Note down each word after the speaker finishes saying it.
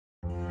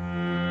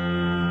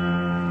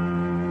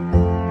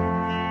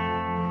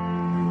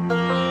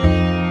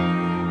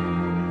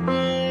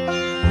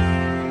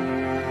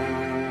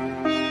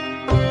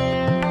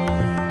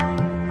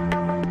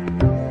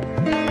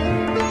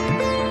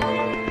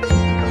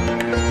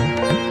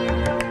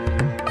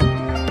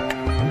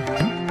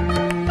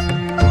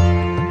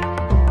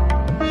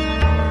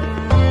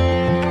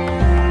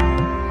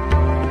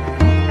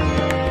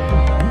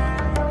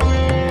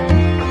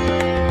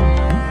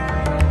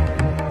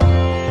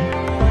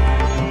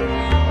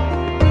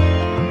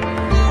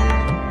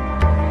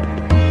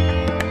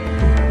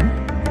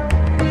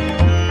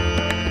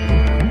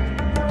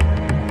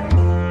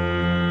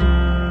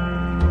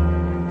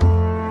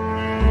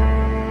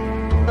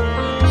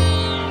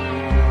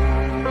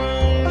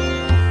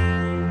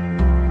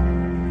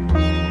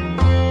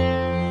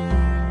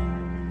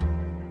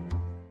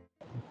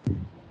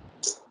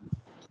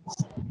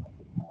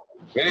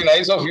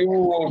nice of you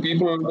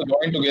people to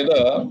join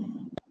together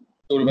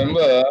to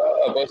remember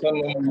a person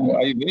whom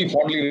I very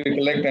fondly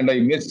recollect and I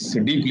miss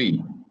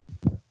deeply.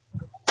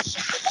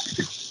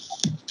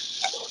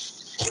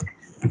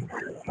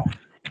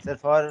 Sir,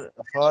 for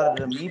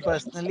me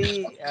personally,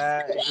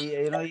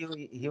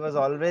 he was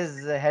always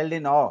held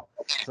in awe.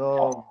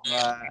 So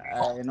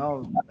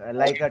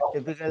like a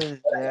typical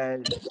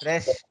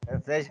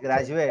fresh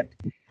graduate,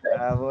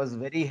 was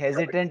very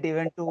hesitant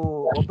even to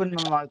open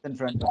my mouth in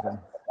front of him.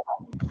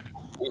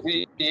 You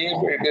see,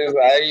 it is,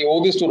 I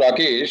owe this to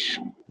Rakesh.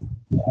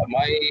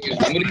 My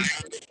memory,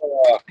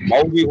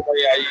 Maudi, who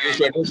I used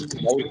to address him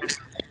as Maudi.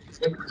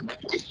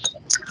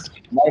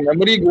 My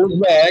memory goes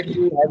back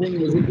to having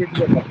visited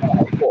the Patna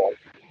High Court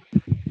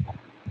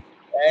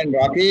and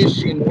Rakesh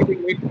inviting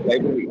me to the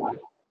library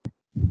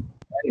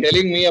and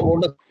telling me about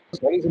the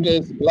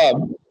Solicitors Club,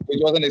 which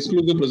was an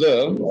exclusive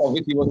preserve of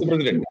which he was the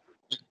president.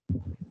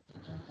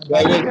 So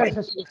I was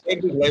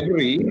at this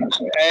library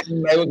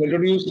and I was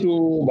introduced to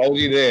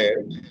Bauji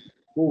there,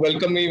 who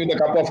welcomed me with a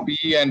cup of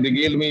tea and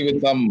regaled me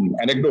with some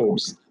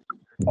anecdotes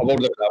about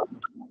the club.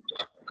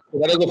 So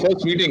that was the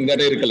first meeting that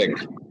I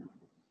recollect.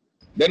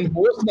 Then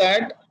post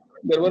that,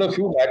 there were a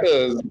few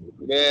matters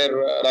where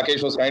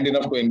Rakesh was kind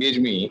enough to engage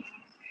me,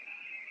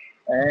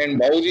 and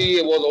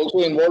Bauji was also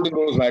involved in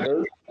those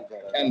matters,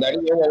 and that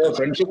is how our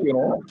friendship,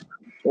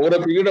 over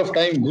a period of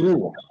time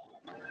grew,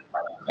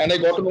 and I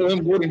got to know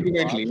him more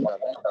intimately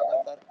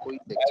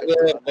as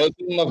a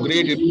person of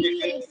great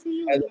education,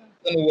 as a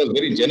person who was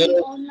very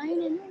generous,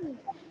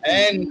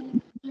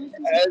 and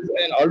as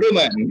an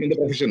alderman in the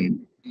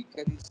profession.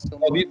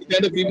 Now, these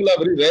kind of people are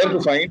very rare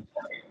to find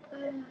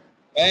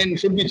and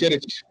should be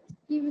cherished.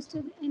 Even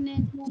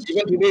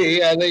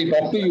today, as I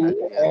talk to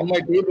you, on my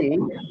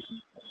table,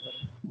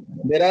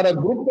 there are a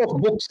group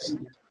of books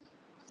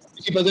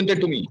which he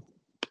presented to me.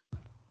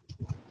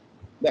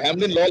 The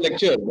Hamlin Law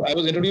Lecture, I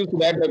was introduced to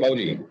that by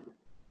Bauji.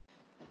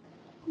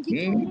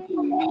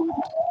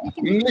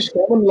 English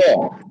common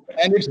law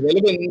and its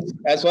relevance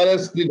as far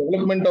as the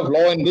development of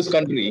law in this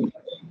country,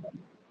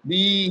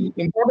 the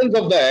importance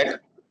of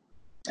that,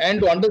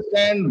 and to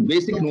understand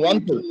basic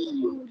nuances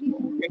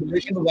in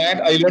relation to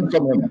that, I learned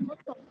from him.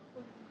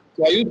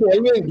 So I used to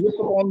always look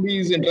upon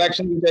these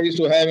interactions which I used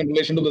to have in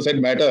relation to the said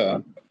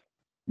matter,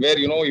 where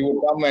he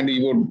would come and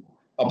he would,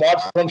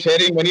 apart from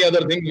sharing many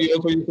other things, we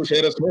also used to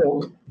share a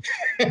smoke.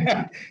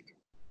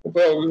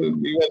 So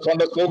he was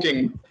fond of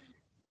smoking.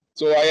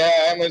 So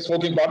I am a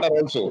smoking partner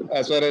also,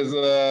 as far as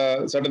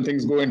certain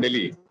things go in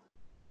Delhi.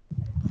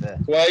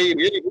 So I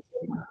really,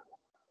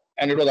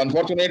 and it was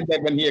unfortunate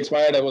that when he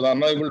expired, I was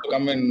unable to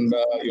come and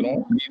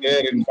be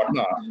there in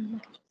Patna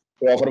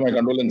to offer my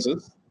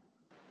condolences.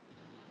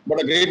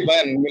 But a great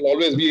man will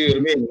always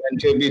remain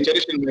and be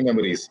cherished in my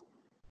memories.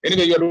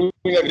 Anyway, you are doing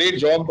a great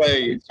job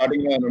by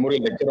starting a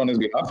memorial lecture on his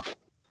behalf,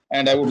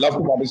 and I would love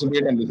to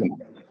participate and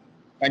listen.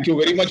 Thank you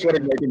very much for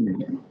inviting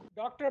me.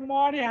 Dr.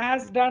 Maurya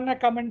has done a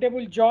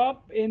commendable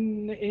job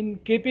in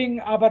keeping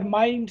our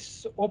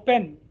minds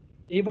open,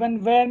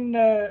 even when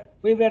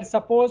we were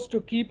supposed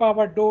to keep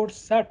our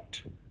doors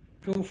shut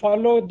to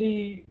follow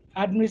the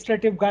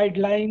administrative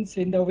guidelines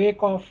in the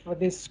wake of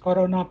this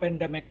corona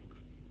pandemic.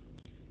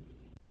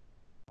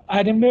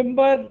 I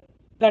remember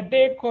the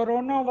day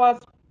corona was,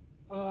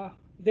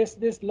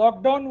 this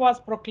lockdown was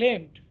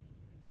proclaimed.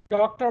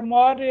 Dr.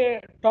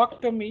 Maurya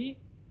talked to me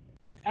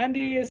and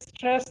he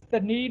stressed the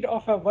need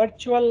of a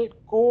virtual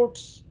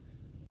courts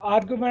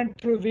argument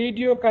through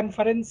video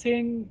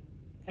conferencing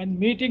and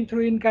meeting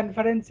through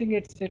in-conferencing,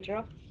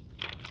 etc.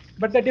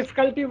 But the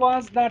difficulty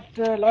was that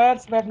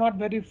lawyers were not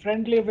very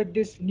friendly with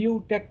this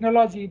new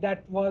technology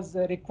that was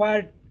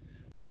required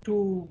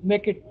to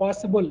make it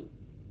possible.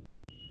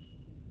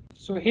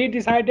 So he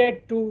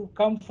decided to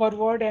come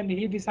forward and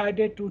he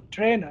decided to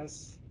train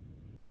us.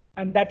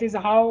 And that is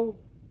how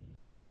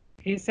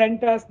he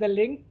sent us the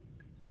link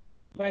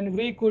when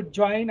we could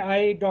join.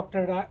 I,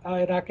 Dr.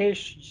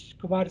 Rakesh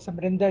Kumar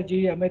Samrinder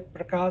ji, Amit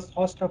Prakash,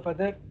 host of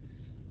other.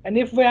 And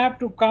if we have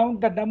to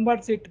count the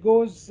numbers, it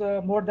goes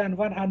more than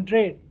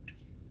 100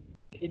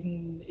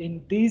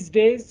 in these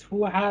days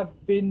who have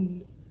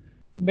been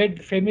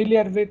made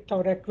familiar with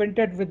or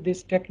acquainted with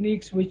these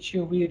techniques which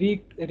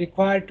we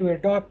require to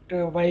adopt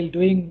while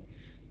doing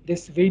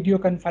this video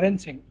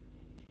conferencing.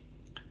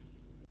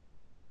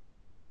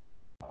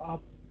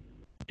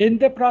 In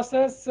the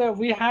process,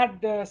 we had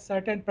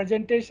certain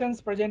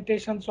presentations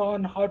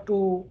on how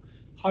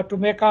to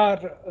make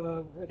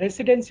our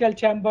residential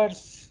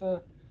chambers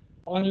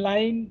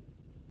online,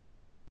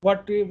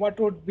 what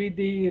would be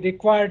the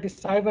required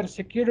cyber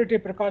security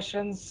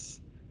precautions,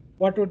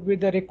 what would be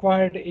the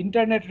required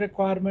internet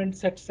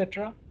requirements,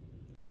 etc.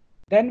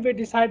 Then we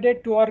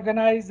decided to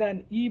organize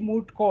an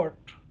e-moot court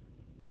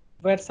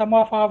where some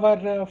of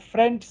our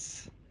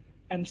friends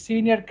and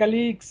senior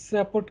colleagues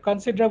put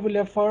considerable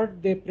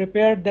effort. They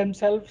prepared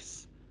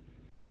themselves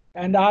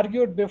and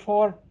argued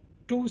before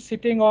two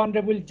sitting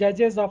honorable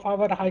judges of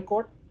our High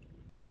Court,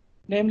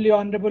 namely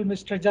Honorable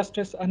Mr.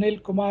 Justice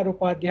Anil Kumar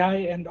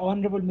Upadhyay and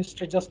Honorable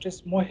Mr.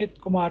 Justice Mohit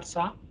Kumar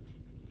Shah.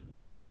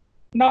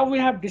 Now we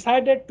have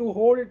decided to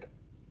hold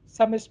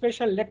some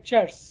special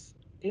lectures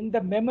in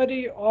the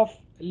memory of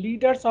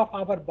leaders of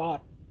our bar,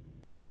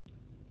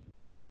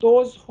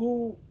 those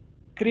who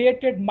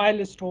created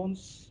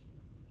milestones,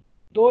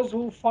 those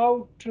who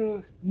fought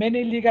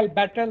many legal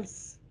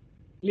battles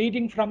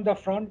leading from the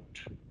front,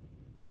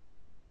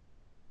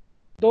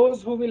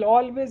 those who will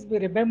always be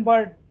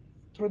remembered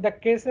through the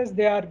cases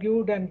they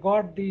argued and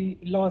got the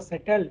law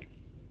settled.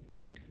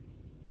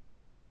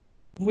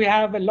 We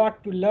have a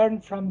lot to learn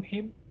from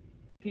him.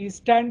 The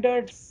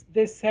standards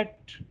they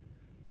set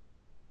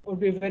would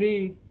be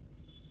very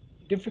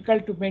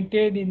difficult to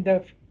maintain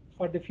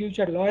for the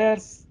future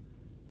lawyers,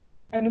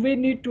 and we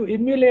need to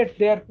emulate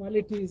their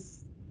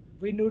qualities.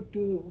 We need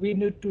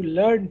to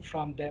learn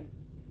from them.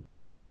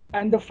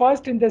 And the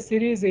first in the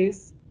series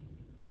is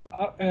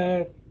uh,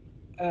 uh,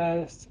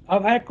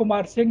 Abhoy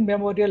Kumar Singh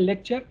Memorial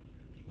Lecture,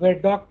 where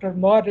Dr.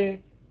 Maurya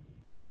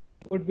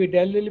would be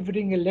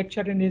delivering a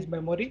lecture in his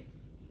memory.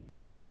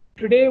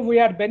 Today we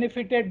are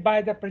benefited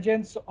by the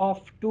presence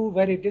of two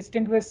very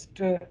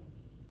distinguished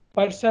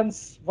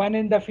persons, one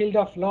in the field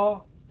of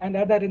law and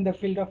other in the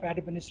field of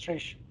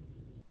administration.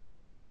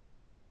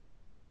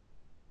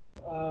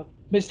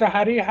 Mr.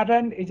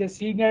 Hariharan is a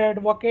senior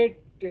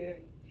advocate.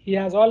 He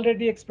has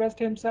already expressed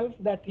himself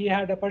that he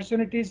had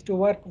opportunities to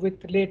work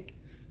with late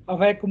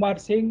Abhoy Kumar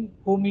Singh,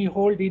 whom he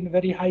holds in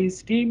very high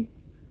esteem.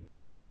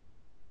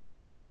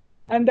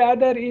 And the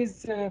other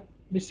is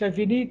Mr.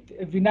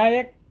 Vineet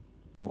Vinayak,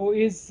 who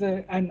is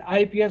an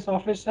IPS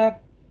officer,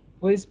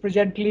 who is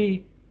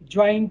presently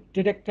Joint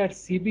Director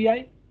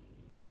CBI.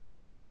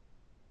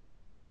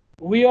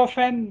 We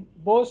often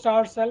boast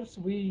ourselves,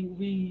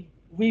 we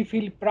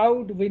feel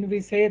proud when we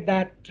say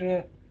that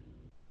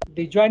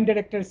the Joint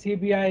Director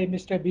CBI,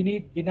 Mr.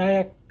 Vineet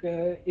Vinayak,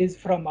 is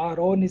from our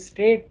own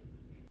state,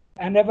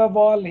 and above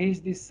all, he is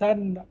the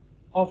son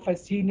of a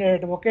senior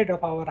advocate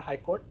of our High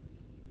Court,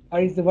 or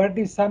is the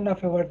worthy son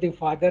of a worthy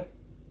father.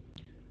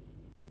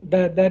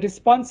 The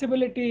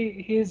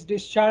responsibility he is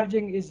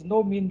discharging is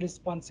no mean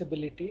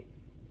responsibility.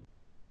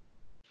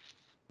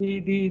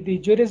 The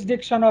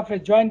jurisdiction of a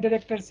Joint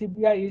Director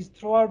CBI is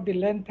throughout the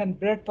length and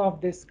breadth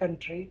of this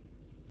country,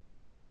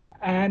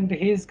 and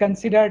he is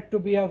considered to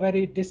be a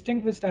very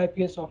distinguished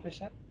IPS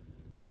officer.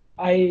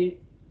 I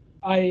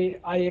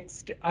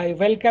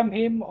welcome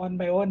him on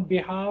my own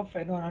behalf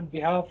and on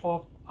behalf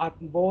of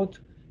both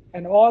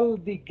and all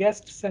the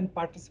guests and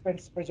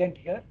participants present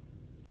here.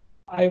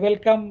 I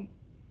welcome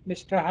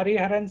Mr.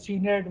 Hariharan,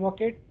 Senior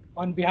Advocate,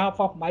 on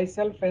behalf of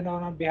myself and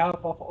on behalf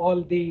of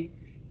all the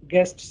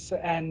guests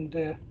and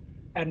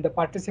the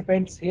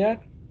participants here.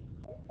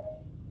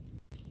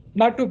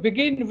 Now, to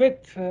begin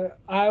with,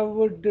 I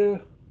would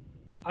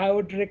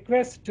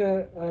request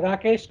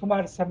Rakesh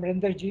Kumar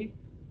Samrinderji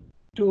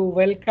to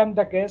welcome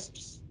the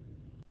guests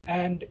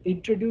and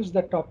introduce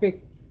the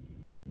topic.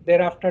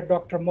 Thereafter,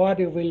 Dr.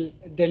 Maurya will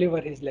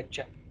deliver his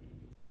lecture.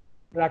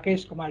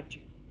 Rakesh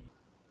Kumarji.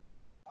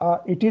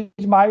 It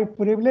is my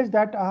privilege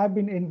that I have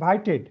been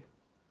invited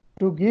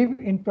to give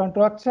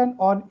introduction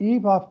on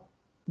eve of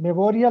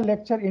memorial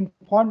lecture in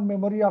fond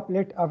memory of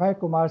late Abhoy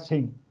Kumar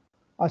Singh,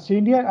 a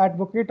senior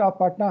advocate of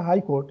Patna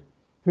High Court,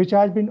 which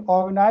has been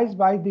organized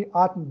by the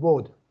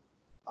Atmabodh.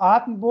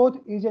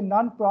 Atmabodh is a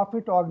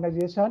non-profit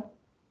organization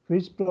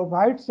which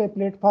provides a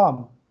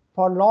platform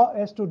for law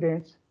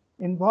students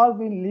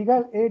involved in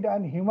legal aid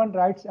and human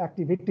rights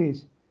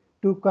activities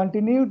to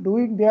continue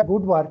doing their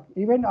good work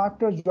even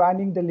after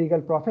joining the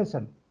legal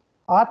profession.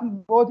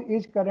 Hon'ble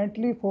is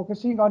currently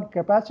focusing on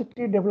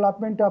capacity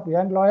development of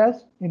young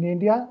lawyers in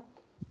India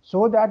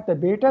so that the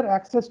better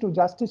access to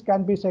justice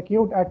can be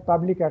secured at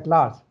public at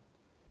large.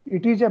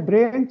 It is a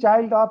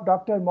brainchild of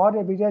Dr.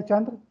 Maurya Vijay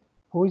Chandra,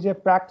 who is a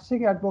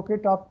practicing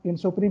advocate in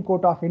Supreme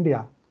Court of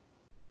India.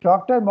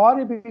 Dr.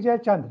 Maurya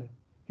Vijay Chandra,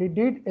 he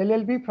did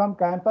LLB from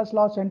Campus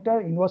Law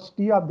Center,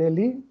 University of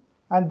Delhi,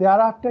 and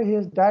thereafter he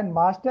has done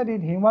Master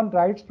in Human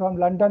Rights from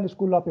London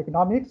School of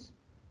Economics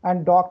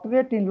and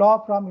Doctorate in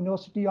Law from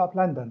University of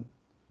London.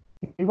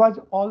 He was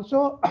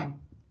also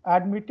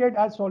admitted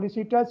as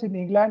solicitors in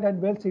England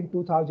and Wales in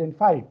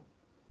 2005.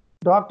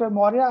 Dr.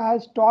 Maurya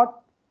has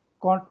taught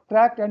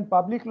contract and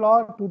public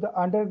law to the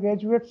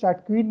undergraduates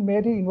at Queen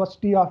Mary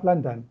University of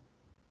London.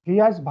 He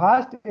has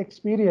vast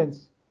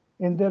experience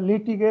in the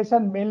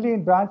litigation, mainly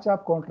in branch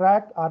of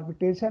contract,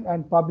 arbitration,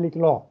 and public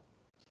law.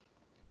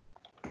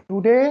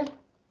 Today,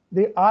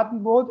 the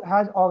Atmabodh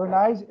has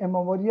organized a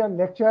memorial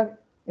lecture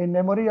in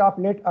memory of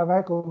late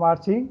Abhoy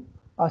Kumar Singh,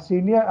 a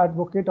senior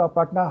advocate of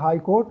Patna High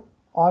Court,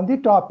 on the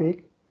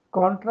topic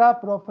Contra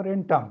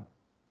Proferentum,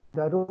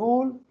 the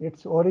rule,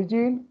 its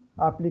origin,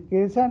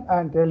 application,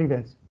 and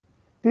relevance.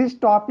 This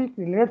topic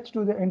relates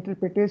to the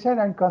interpretation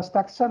and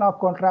construction of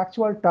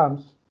contractual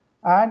terms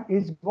and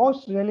is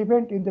most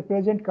relevant in the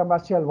present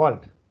commercial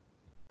world.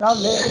 Now,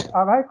 let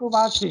Abhoy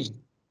Kumar Singh,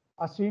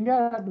 a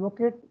senior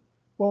advocate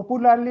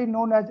popularly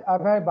known as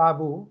Abhoy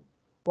Babu,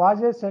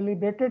 was a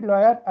celebrated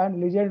lawyer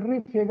and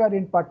legendary figure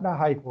in Patna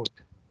High Court.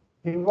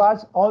 He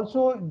was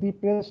also the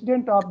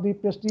president of the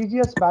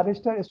prestigious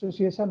Barrister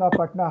Association of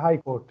Patna High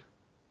Court.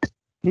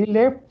 He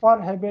left for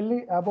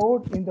Hon'ble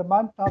abode in the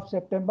month of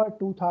September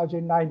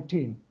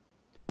 2019.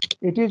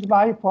 It is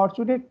my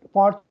fortune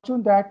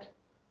that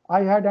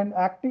I had an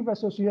active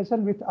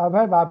association with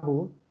Abhay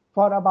Babu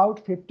for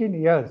about 15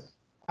 years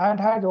and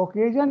had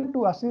occasion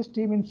to assist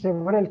him in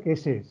several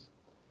cases.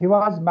 He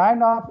was a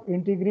man of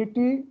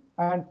integrity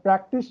and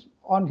practiced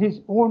on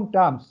his own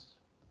terms.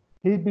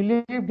 He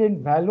believed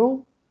in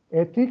value,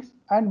 ethics,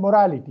 and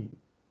morality.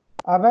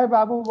 Abhay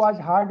Babu was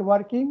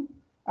hardworking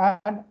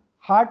and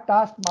hard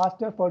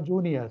taskmaster for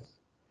juniors.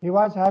 He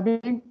was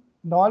having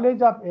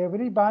knowledge of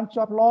every branch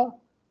of law,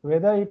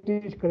 whether it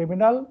is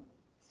criminal,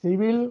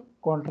 civil,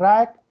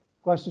 contract,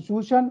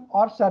 constitution,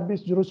 or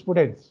service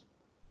jurisprudence.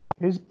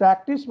 His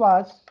practice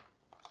was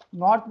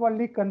not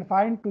only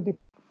confined to the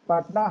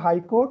Patna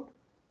High Court,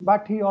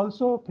 but he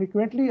also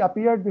frequently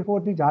appeared before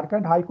the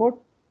Jharkhand High Court,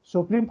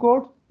 Supreme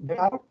Court,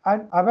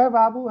 and Abhay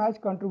Babu has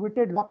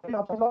contributed law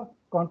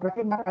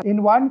contractual matter.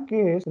 In one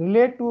case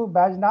related to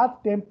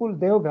Bajnath Temple,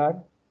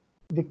 Devgarh,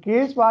 the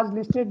case was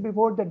listed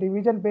before the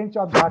division bench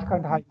of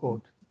Jharkhand High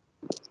Court.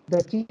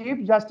 The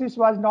Chief Justice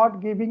was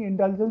not giving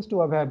indulgence to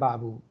Abhay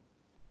Babu.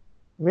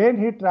 When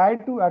he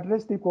tried to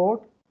address the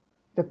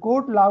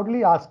court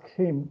loudly asked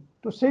him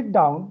to sit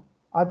down,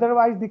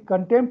 otherwise the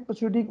contempt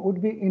proceeding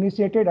would be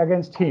initiated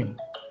against him.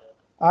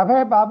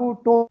 Abhay Babu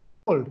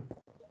told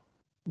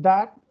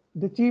that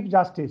the Chief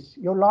Justice,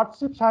 your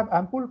lordships have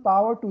ample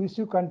power to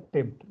issue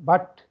contempt,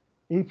 but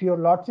if your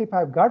lordship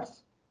have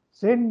guts,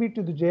 send me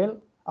to the jail.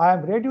 I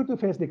am ready to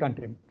face the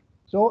contempt.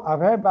 So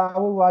Abhay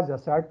Babu was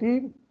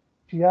assertive,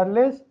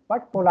 fearless,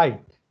 but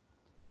polite.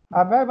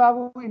 Abhay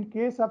Babu, in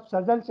case of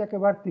Sajal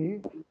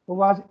Chakrabarti, who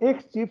was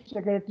ex-chief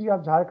secretary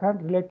of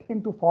Jharkhand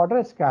relating to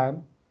fodder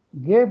scam,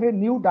 gave a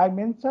new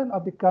dimension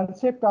of the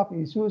concept of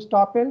issue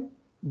estoppel,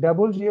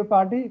 double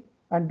jeopardy,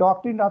 and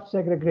doctrine of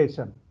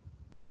segregation.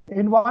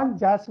 In one,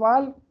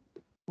 Jaswal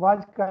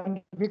was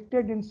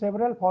convicted in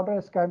several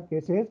fodder scam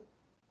cases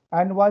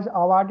and was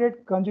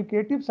awarded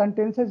consecutive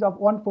sentences of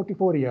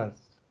 144 years.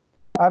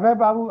 Abhay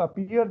Babu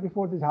appeared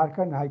before the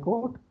Jharkhand High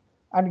Court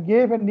and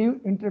gave a new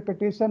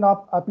interpretation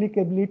of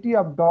applicability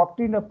of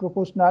doctrine of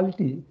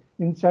proportionality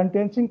in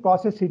sentencing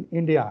process in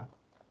India.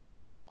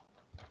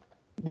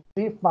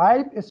 The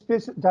 5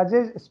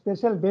 judges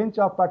special bench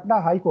of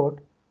Patna High Court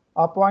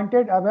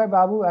appointed Abhay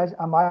Babu as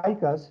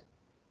amicus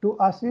to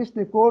assist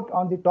the court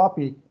on the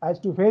topic as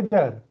to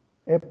whether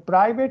a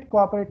private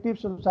cooperative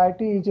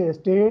society is a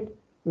state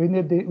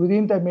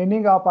within the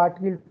meaning of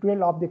Article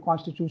 12 of the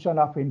Constitution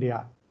of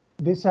India.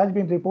 This has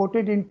been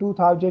reported in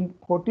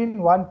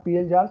 2014 1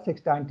 PLR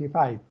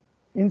 695.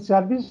 In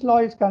service law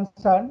is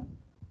concerned,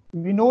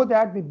 we know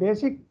that the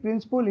basic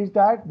principle is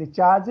that the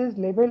charges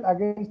leveled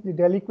against the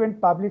delinquent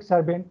public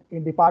servant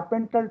in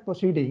departmental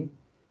proceeding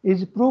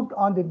is proved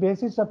on the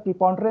basis of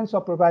preponderance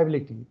of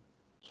probability.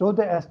 So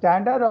the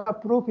standard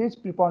of proof is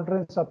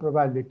preponderance of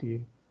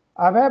probability.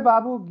 Abhay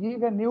Babu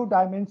gave a new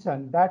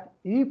dimension that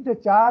if the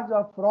charge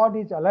of fraud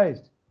is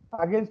alleged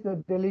against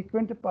the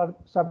delinquent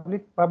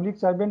public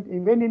servant,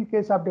 even in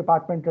case of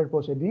departmental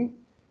proceeding,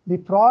 the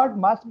fraud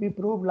must be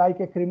proved like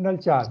a criminal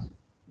charge.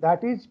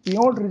 That is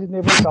beyond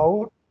reasonable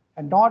doubt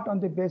and not on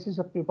the basis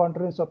of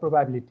preponderance of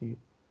probability.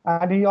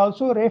 And he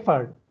also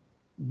referred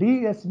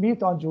D.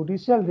 Smith on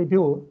judicial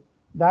review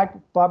that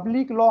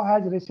public law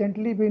has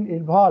recently been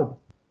evolved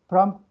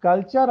from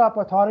culture of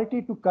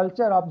authority to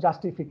culture of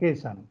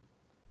justification.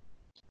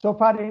 So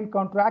far in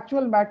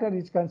contractual matter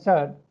is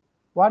concerned,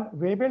 one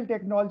Hon'ble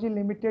Technology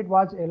Limited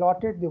was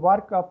allotted the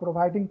work of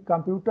providing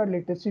computer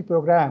literacy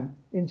program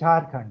in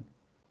Jharkhand.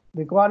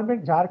 The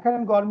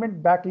Jharkhand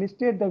government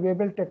blacklisted the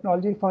Hon'ble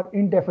Technology for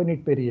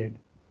indefinite period.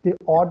 The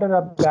order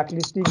of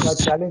blacklisting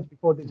was challenged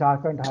before the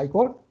Jharkhand High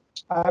Court.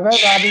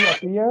 Abhay Babu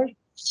appeared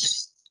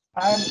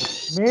and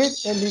made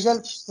a legal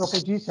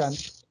proposition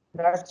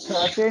that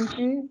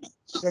certainty,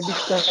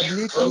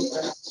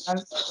 predictability,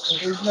 and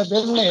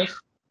reasonableness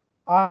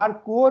are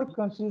core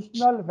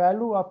constitutional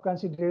value of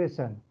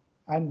consideration.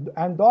 And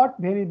that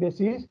very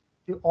basis,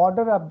 the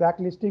order of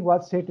blacklisting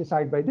was set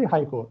aside by the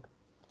High Court.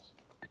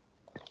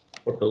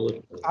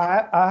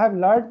 I have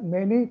learned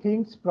many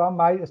things from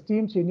my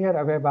esteemed senior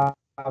Abhay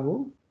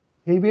Babu.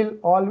 He will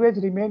always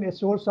remain a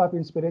source of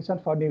inspiration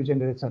for new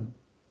generation.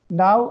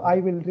 Now I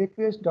will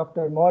request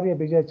Dr. Maurya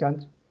Vijay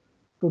Chandra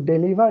to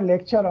deliver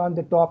lecture on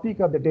the topic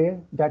of the day,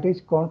 that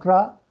is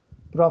contra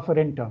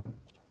proferentum.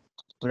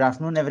 Good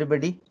afternoon,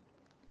 everybody.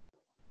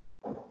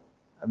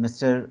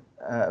 Mr.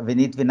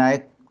 Vineet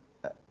Vinayak,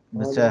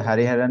 Mr.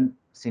 Hariharan,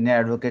 Senior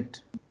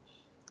Advocate,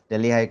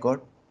 Delhi High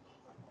Court,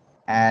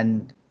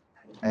 and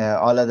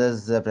all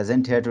others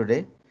present here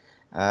today.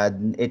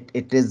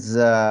 It is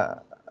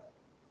a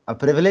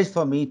privilege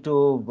for me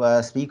to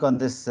speak on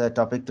this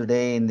topic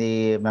today in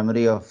the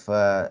memory of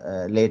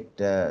late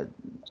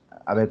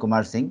Abhoy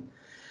Kumar Singh,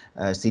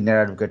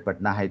 Senior Advocate,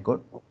 Patna High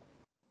Court.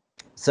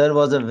 Sir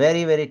was a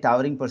very, very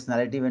towering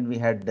personality when we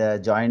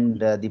had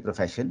joined the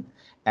profession.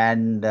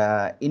 And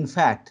in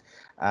fact,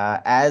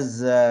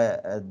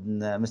 Mr.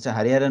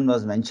 Hariharan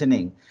was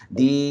mentioning,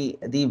 the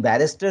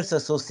Barristers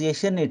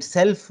Association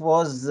itself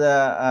was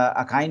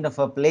a kind of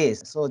a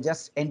place. So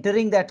just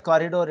entering that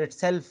corridor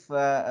itself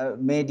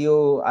made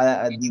you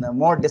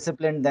more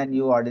disciplined than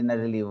you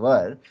ordinarily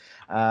were,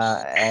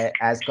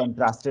 as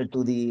contrasted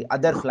to the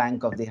other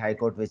flank of the High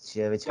Court, which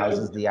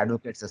houses the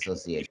Advocates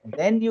Association.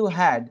 Then you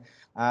had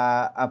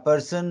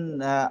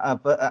persons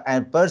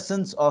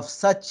of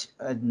such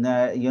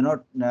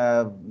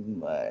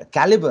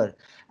caliber,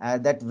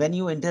 that when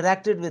you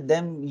interacted with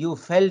them, you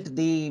felt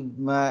the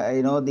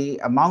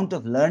amount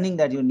of learning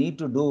that you need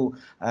to do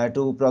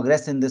to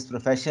progress in this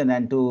profession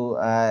and to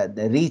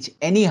reach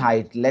any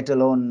height, let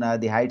alone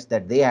the heights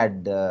that they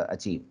had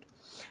achieved.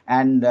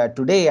 And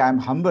today I'm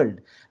humbled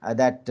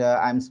that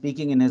I'm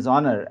speaking in his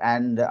honor.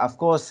 And of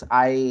course,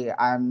 I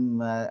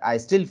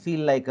still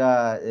feel like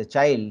a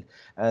child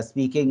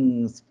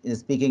speaking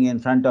in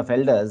front of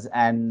elders,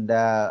 and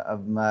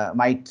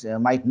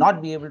might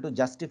not be able to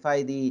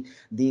justify the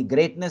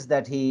greatness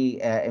that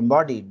he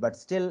embodied. But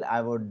still,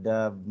 I would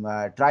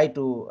try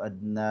to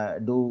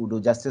do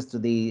justice to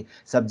the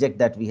subject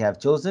that we have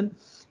chosen.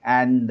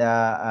 And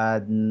I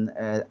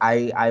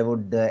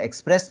would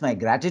express my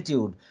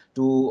gratitude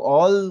to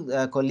all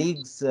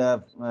colleagues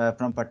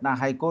from Patna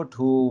High Court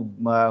who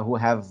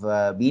have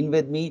been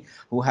with me,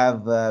 who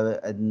have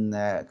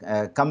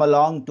come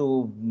along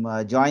to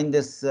join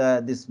this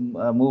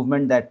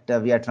movement that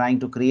we are trying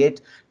to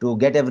create, to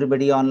get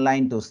everybody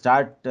online, to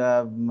start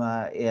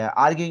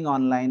arguing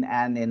online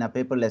and in a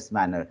paperless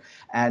manner.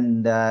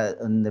 And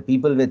the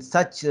people with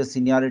such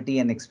seniority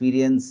and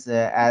experience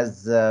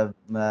as Mr.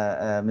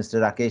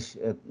 Rakesh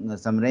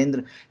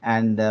Samrendra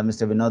and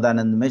Mr.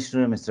 Vinodanand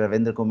Mishra, Mr.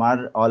 Ravindra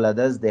Kumar, all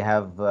others, they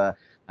have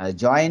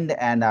joined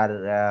and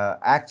are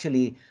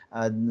actually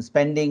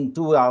spending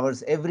 2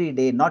 hours every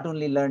day, not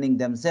only learning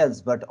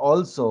themselves, but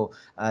also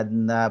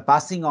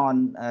passing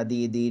on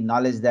the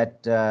knowledge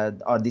that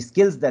or the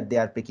skills that they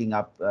are picking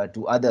up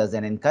to others,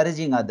 and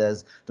encouraging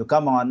others to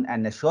come on,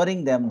 and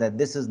assuring them that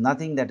this is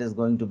nothing that is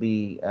going to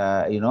be,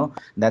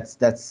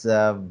 that's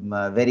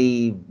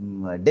very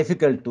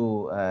difficult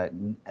to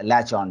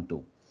latch on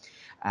to.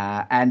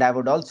 And I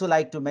would also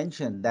like to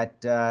mention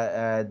that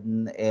Mr.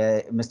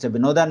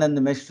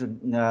 Vinodanand Mishra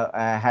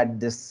had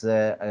this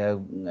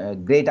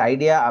great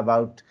idea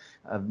about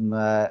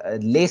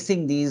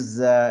lacing these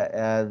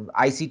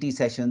ICT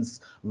sessions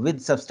with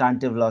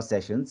substantive law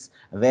sessions,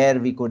 where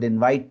we could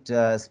invite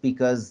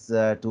speakers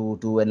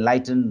to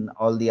enlighten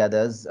all the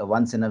others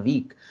once in a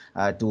week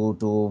to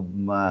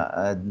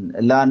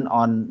learn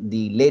on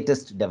the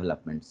latest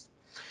developments.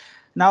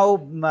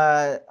 Now,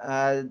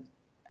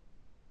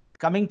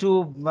 coming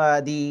to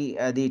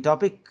the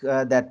topic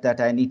that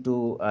I need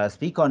to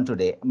speak on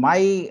today,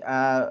 my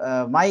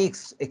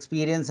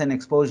experience and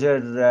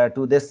exposure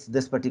to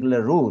this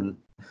particular rule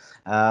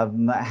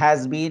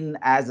has been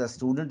as a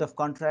student of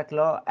contract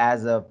law,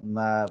 as a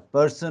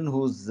person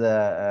who's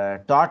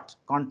taught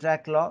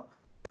contract law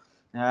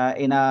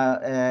in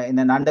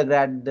an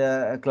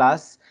undergrad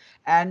class.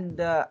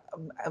 And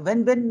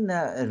when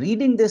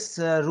reading this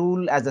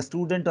rule as a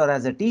student or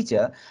as a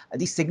teacher,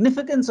 the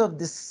significance of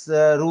this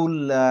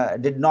rule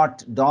did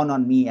not dawn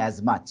on me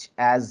as much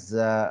as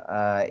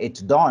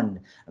it dawned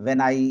when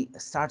I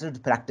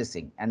started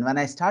practicing. And when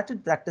I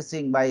started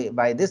practicing,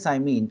 by this I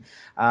mean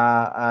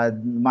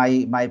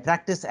my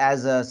practice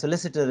as a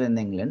solicitor in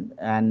England.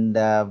 And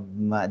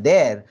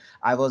there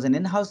I was an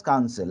in-house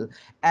counsel,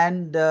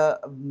 and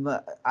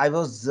I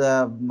was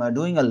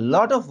doing a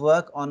lot of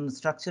work on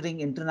structuring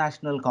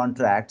international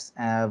contracts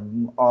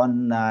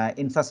on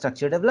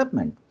infrastructure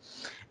development.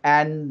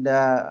 And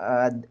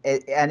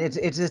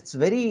it's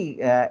very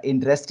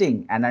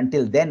interesting. And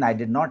until then, I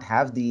did not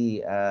have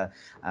the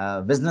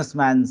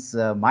businessman's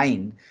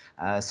mind.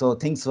 So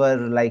things were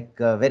like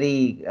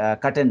very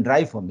cut and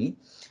dry for me.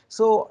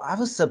 So I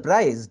was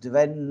surprised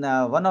when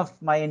one of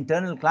my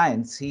internal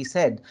clients, he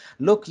said,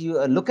 look, you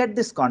look at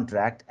this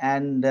contract,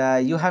 and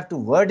you have to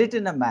word it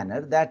in a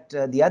manner that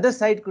the other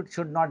side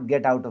should not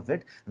get out of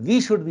it.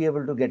 We should be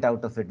able to get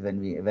out of it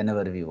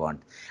whenever we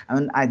want. I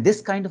mean,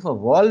 this kind of a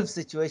valve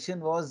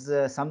situation was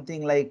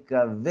something like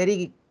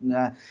very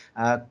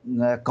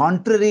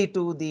contrary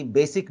to the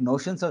basic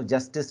notions of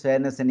justice,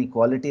 fairness, and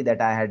equality that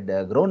I had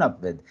grown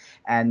up with.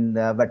 And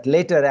but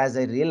later, as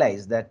I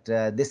realized that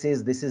this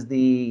is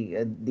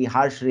the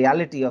harsh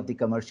reality of the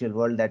commercial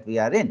world that we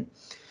are in.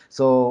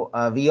 So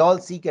we all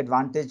seek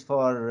advantage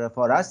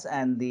for us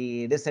and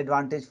the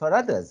disadvantage for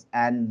others.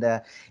 And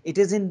it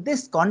is in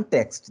this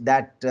context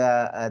that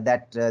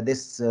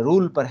this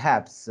rule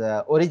perhaps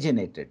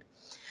originated.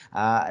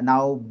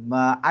 Now,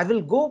 I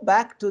will go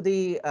back to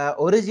the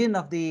origin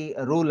of the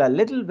rule a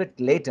little bit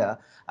later,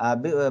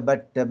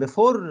 but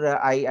before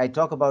I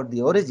talk about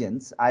the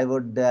origins, I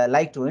would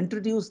like to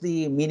introduce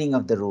the meaning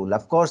of the rule.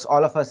 Of course,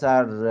 all of us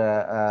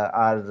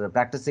are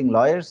practicing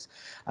lawyers,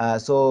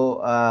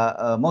 so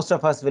most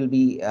of us will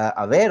be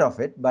aware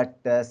of it, but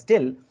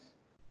still,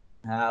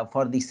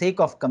 for the sake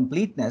of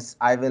completeness,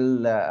 I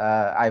will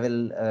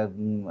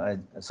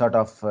sort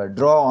of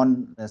draw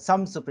on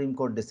some Supreme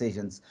Court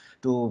decisions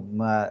to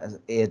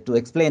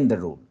explain the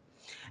rule.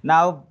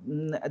 Now,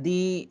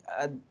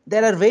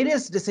 there are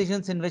various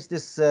decisions in which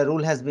this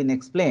rule has been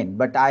explained,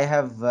 but I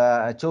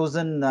have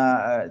chosen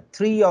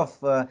three of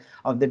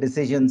the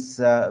decisions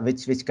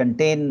which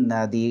contain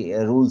the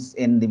rules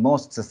in the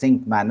most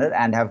succinct manner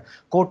and have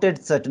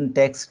quoted certain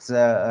texts,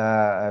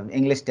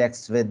 English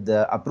texts, with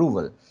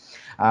approval.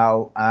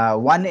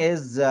 One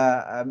is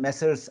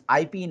Messrs.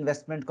 IP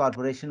Investment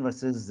Corporation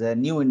versus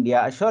New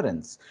India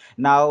Assurance.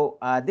 Now,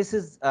 this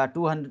is a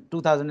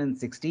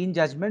 2016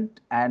 judgment,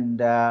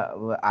 and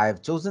I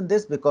have chosen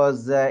this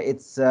because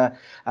it's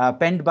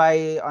penned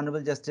by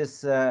Honorable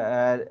Justice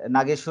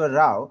Nageshwar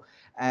Rao.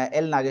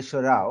 L.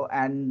 Nageshwar Rao,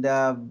 and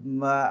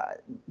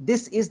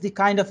this is the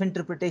kind of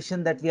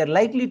interpretation that we are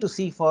likely to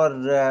see for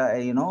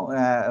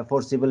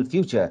foreseeable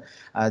future.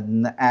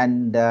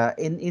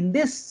 In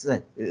this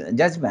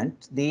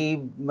judgment,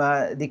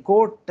 the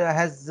court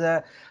has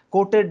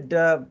quoted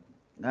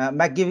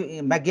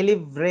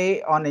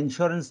McGillivray on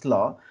insurance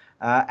law,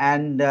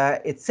 and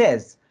it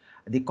says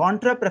the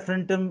contra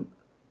preferentum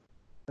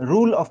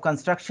rule of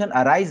construction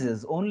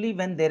arises only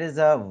when there is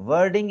a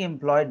wording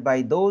employed by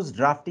those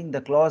drafting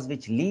the clause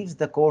which leaves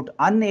the court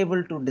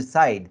unable to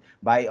decide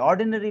by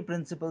ordinary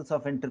principles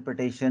of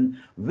interpretation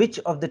which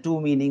of the two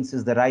meanings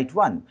is the right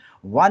one.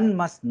 One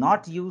must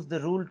not use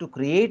the rule to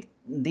create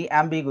the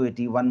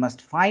ambiguity, one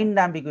must find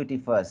ambiguity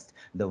first.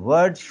 The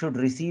words should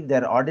receive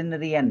their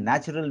ordinary and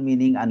natural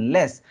meaning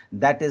unless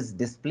that is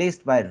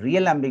displaced by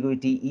real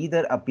ambiguity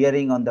either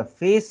appearing on the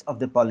face of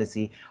the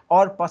policy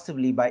or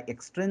possibly by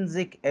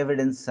extrinsic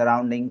evidence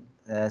surrounding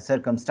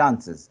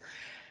circumstances.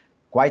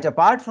 Quite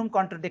apart from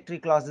contradictory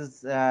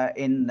clauses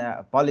in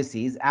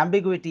policies,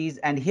 ambiguities,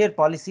 and here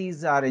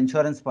policies are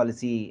insurance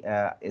policy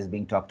is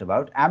being talked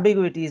about,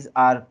 ambiguities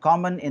are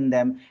common in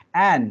them,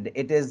 and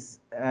it is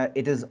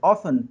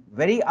often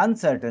very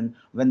uncertain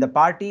when the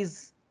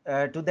parties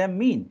to them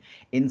mean.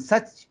 In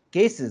such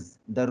cases,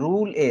 the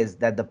rule is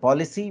that the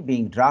policy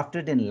being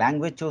drafted in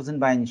language chosen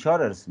by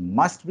insurers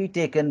must be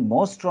taken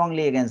most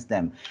strongly against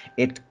them.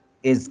 It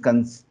is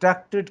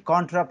constructed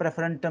contra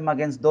preferentum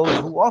against those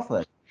who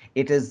offer.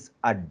 It is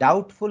a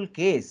doubtful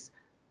case,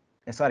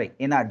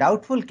 in a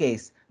doubtful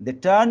case, the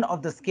turn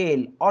of the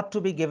scale ought to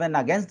be given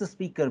against the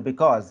speaker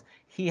because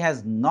he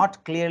has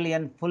not clearly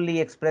and fully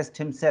expressed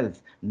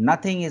himself.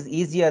 Nothing is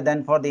easier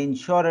than for the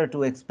insurer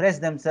to express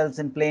themselves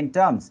in plain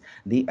terms.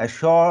 The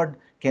assured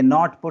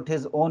cannot put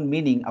his own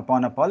meaning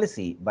upon a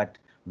policy, but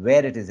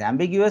where it is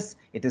ambiguous,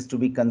 it is to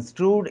be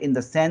construed in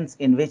the sense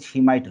in which he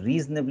might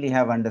reasonably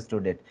have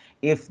understood it.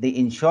 If the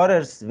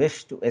insurers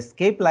wish to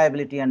escape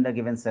liability under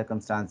given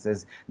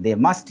circumstances, they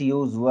must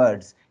use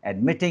words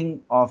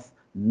admitting of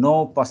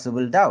no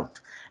possible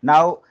doubt.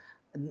 Now,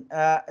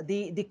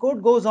 the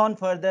court goes on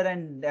further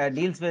and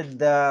deals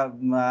with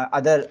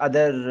other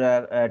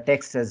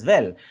texts as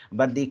well,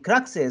 but the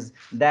crux is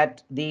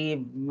that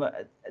the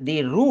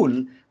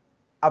rule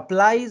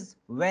applies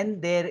when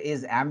there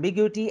is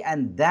ambiguity,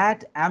 and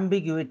that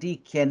ambiguity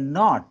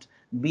cannot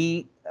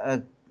be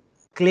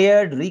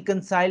cleared,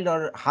 reconciled,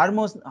 or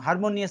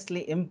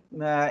harmoniously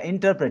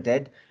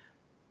interpreted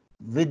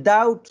with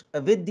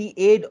the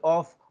aid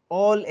of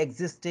all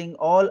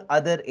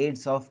other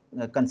aids of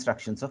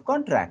constructions of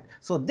contract.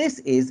 So this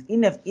is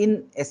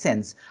in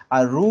essence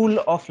a rule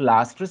of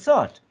last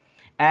resort.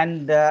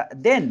 And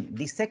then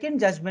the second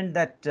judgment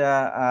that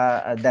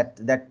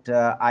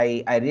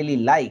I really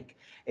like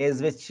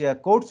is which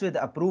quotes with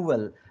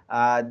approval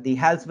the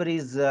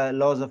Halsbury's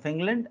Laws of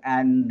England,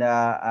 and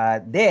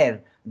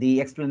there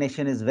the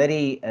explanation is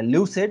very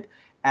lucid,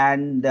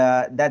 and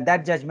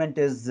that judgment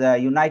is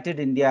United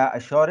India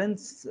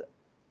Assurance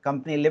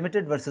Company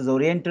Limited versus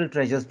Oriental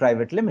Treasures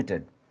Private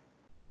Limited.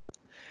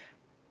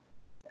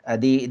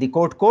 The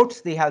court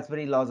quotes the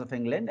Halsbury Laws of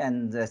England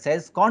and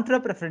says,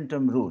 contra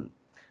preferentum rule.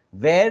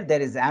 Where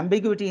there is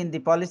ambiguity in the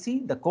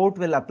policy, the court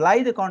will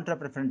apply the contra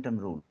preferentum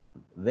rule.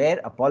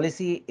 Where a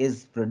policy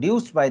is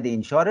produced by the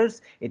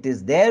insurers, it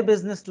is their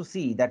business to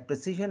see that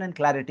precision and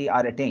clarity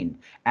are attained.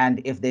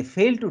 And if they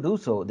fail to do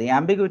so, the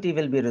ambiguity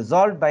will be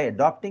resolved by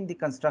adopting the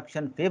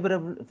construction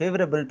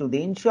favorable to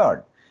the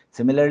insured.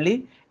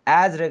 Similarly,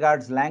 as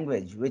regards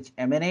language which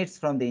emanates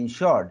from the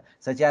insured,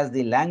 such as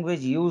the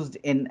language used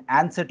in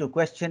answer to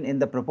question in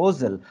the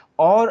proposal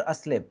or a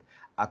slip,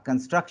 a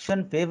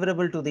construction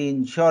favorable to the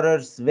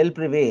insurers will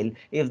prevail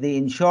if the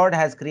insured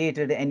has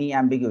created any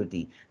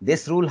ambiguity.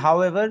 This rule,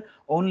 however,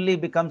 only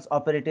becomes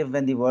operative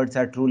when the words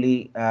are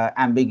truly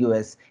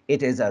ambiguous.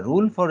 It is a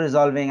rule for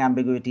resolving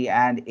ambiguity,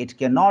 and it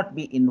cannot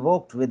be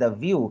invoked with a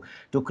view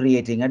to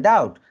creating a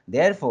doubt.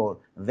 Therefore,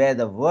 where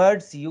the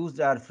words used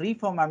are free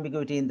from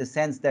ambiguity in the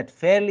sense that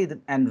fairly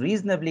and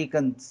reasonably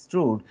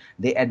construed,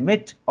 they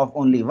admit of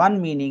only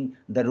one meaning,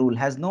 the rule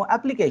has no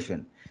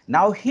application.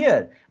 Now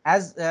here,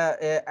 as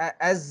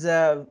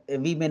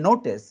we may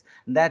notice,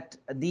 that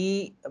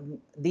the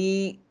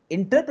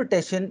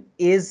interpretation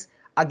is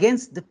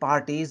against the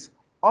parties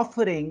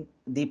offering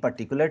the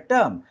particular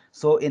term.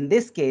 So in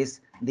this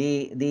case,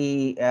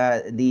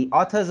 the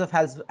authors of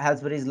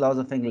Halsbury's Laws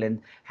of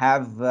England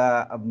have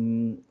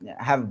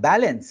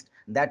balanced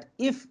that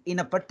if in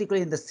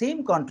the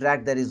same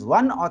contract there is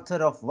one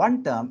author of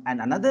one term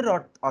and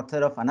another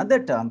author of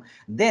another term,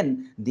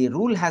 then the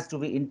rule has to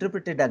be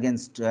interpreted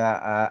against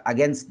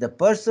the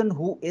person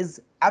who is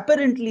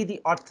apparently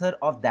the author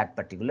of that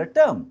particular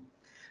term.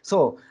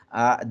 So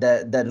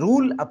the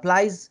rule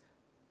applies,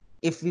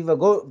 if we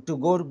were to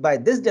go by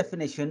this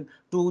definition,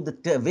 to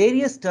the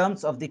various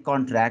terms of the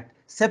contract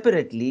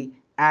separately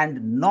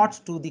and not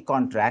to the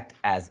contract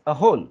as a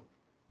whole.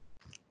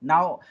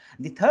 Now,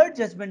 the third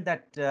judgment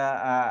that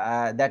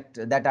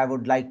I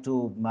would like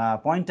to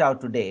point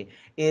out today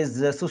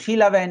is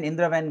Sushila and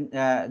Indravan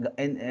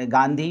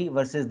Gandhi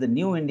versus the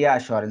New India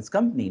Assurance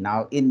Company.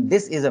 Now,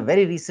 this is a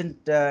very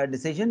recent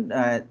decision,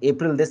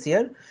 April this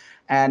year,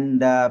 and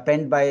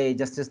penned by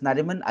Justice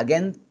Nariman.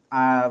 Again,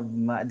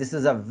 this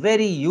is a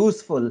very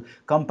useful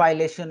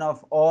compilation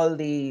of all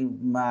the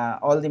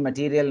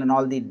material and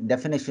all the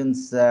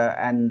definitions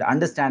and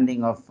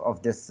understanding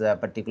of this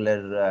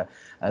particular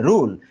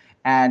rule.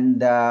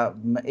 And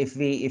if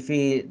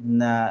we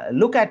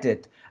look at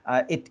it,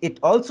 it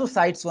also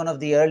cites one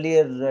of the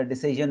earlier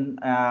decision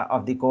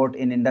of the court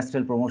in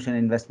Industrial Promotion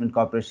Investment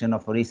Corporation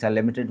of Orissa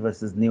Limited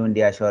versus New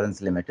India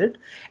Assurance Limited,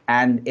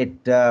 and it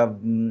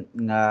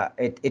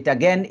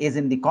again is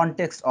in the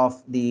context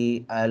of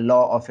the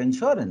law of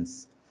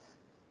insurance.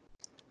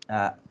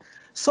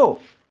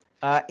 So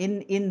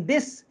in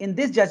this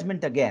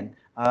judgment again,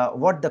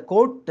 what the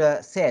court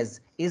says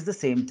is the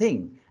same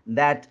thing,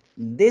 that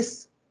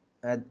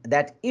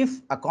that if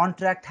a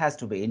contract has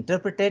to be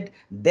interpreted,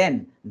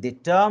 then the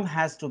term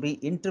has to be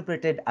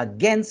interpreted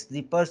against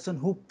the person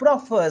who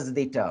proffers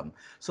the term.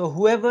 So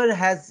whoever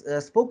has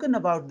spoken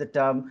about the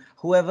term,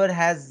 whoever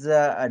has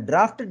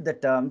drafted the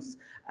terms,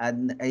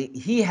 and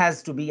he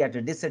has to be at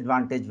a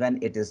disadvantage when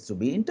it is to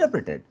be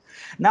interpreted.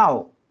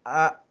 Now,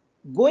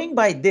 going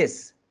by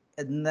this,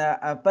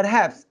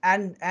 perhaps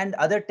and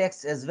other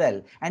texts as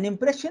well, an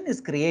impression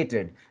is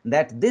created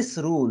that this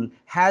rule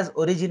has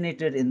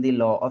originated in the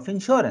law of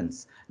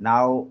insurance.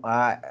 Now,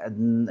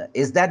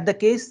 is that the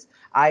case?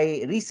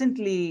 I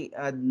recently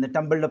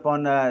stumbled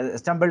upon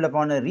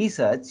a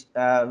research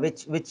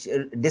which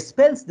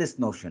dispels this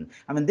notion.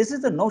 I mean, this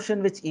is a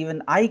notion which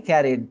even I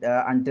carried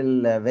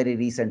until very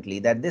recently,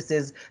 that this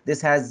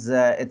has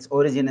its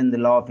origin in the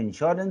law of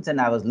insurance,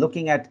 and I was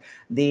looking at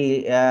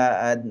the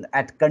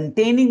at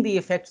containing the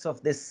effects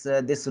of this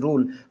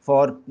rule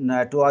for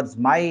towards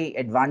my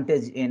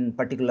advantage in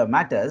particular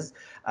matters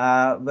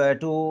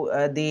to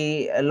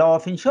the law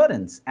of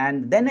insurance.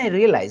 And then I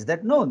realized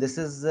that no, this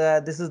is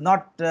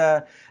not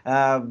a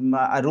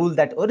rule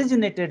that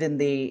originated in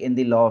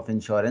the law of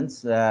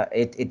insurance.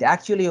 It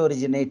actually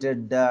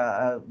originated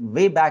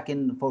way back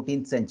in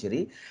 14th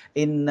century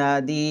in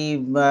by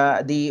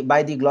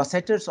the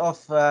glossator's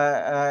of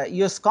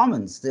US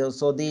Commons.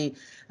 So the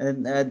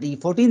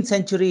 14th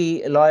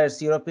century lawyers,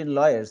 European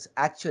lawyers,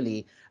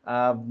 actually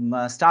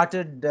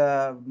started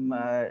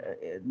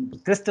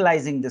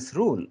crystallizing this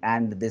rule,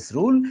 and this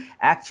rule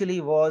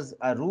actually was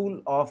a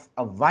rule of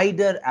a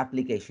wider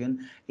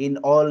application in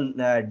all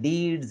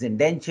deeds,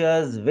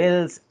 indentures,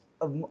 wills,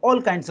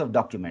 all kinds of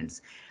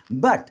documents.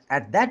 But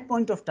at that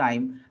point of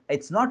time,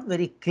 it's not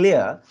very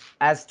clear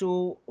as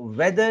to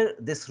whether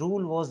this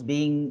rule was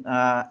being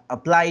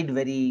applied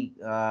very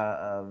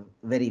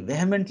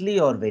vehemently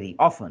or very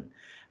often.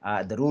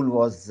 The rule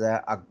was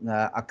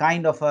a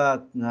kind of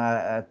a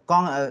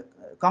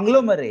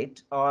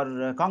conglomerate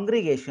or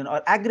congregation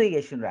or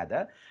aggregation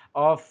rather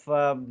of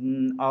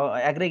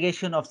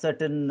aggregation of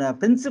certain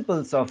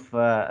principles of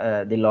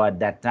the law at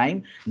that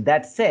time,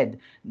 that said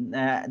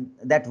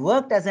that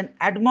worked as an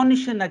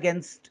admonition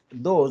against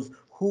those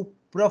who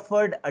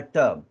proffered a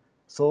term.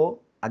 So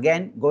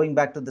again, going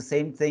back to the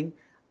same thing,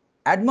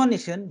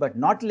 admonition, but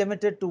not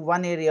limited to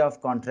one area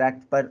of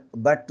contract,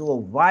 but to a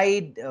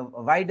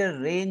wider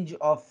range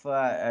of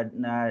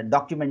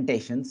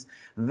documentations,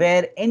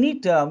 where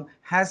any term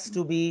has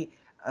to be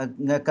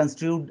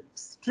construed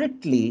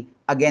strictly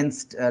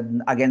against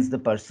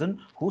the person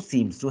who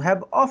seems to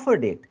have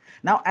offered it.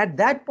 Now, at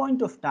that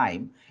point of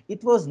time,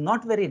 it was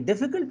not very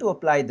difficult to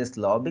apply this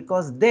law,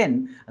 because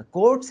then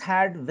courts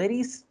had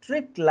very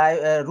strict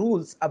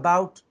rules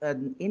about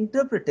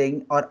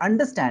interpreting or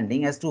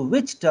understanding as to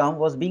which term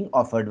was being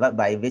offered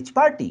by which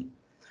party.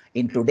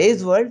 In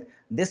today's world,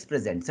 this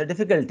presents a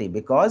difficulty,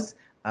 because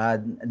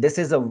this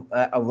is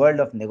a world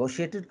of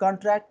negotiated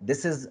contract.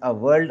 This is a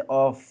world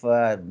of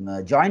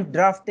joint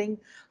drafting.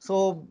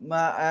 So,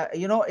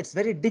 it's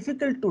very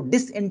difficult to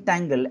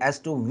disentangle as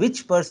to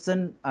which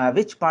person,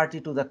 which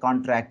party to the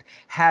contract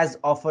has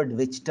offered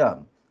which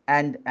term.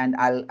 And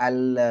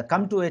I'll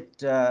come to it,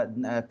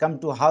 come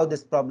to how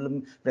this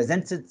problem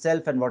presents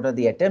itself and what are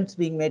the attempts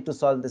being made to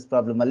solve this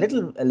problem a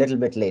little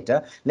bit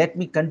later. Let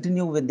me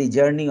continue with the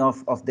journey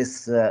of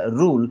this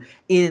rule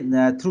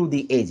in through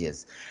the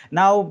ages.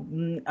 Now,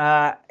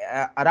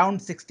 around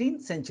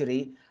 16th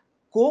century,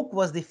 Coke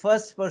was the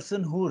first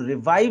person who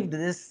revived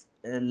this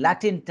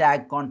Latin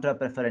tag contra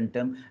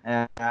preferentum,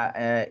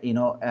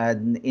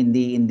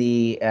 in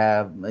the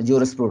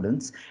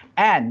jurisprudence,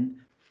 and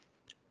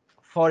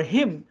for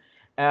him,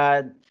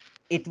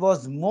 it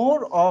was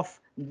more of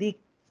the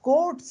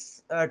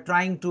courts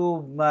trying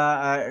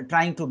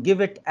to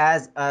give it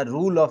as a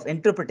rule of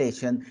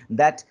interpretation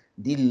that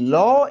the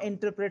law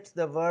interprets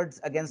the words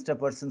against a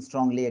person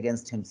strongly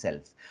against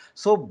himself.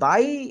 So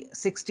by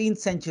 16th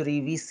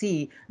century, we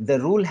see the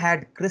rule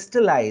had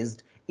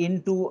crystallized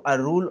into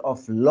a rule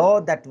of law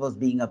that was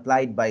being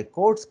applied by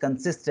courts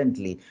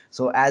consistently.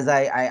 So as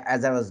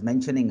I was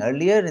mentioning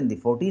earlier, in the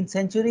 14th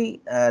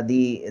century,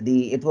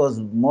 it was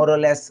more or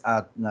less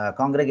a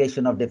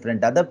congregation of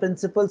different other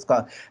principles,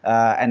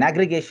 an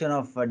aggregation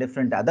of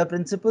different other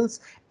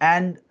principles,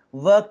 and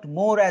worked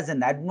more as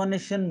an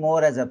admonition,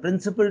 more as a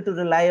principle to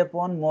rely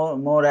upon,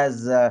 more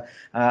as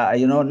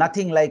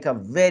nothing like a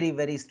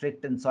very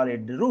strict and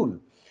solid rule.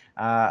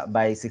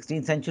 By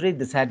 16th century,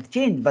 this had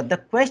changed. But the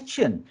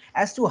question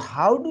as to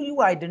how do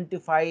you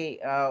identify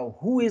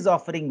who is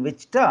offering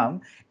which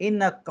term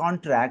in a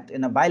contract,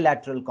 in a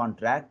bilateral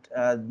contract,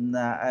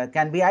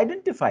 can be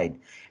identified.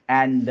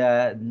 And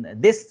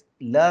this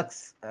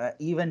lurks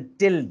even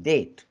till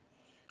date.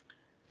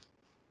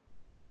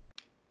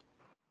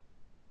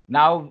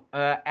 Now,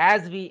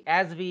 as we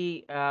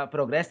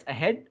progress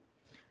ahead,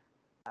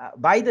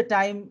 by the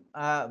time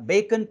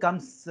Bacon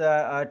comes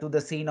to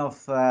the scene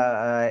of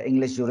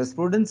English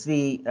jurisprudence,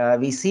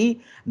 we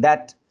see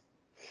that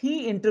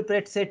he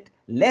interprets it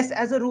less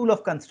as a rule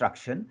of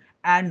construction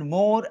and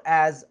more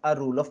as a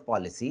rule of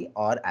policy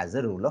or as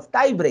a rule of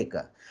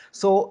tiebreaker.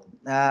 So,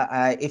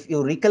 if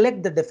you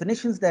recollect the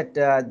definitions that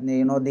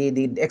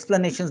the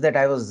explanations that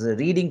I was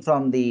reading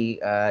from the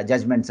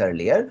judgments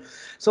earlier,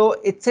 so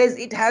it says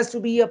it has to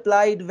be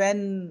applied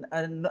when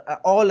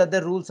all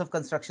other rules of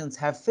constructions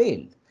have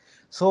failed.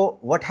 So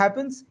what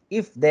happens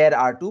if there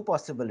are two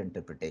possible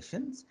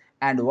interpretations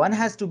and one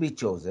has to be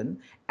chosen,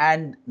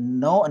 and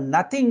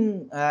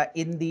nothing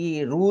in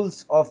the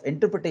rules of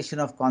interpretation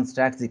of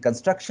contracts, the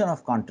construction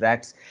of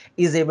contracts,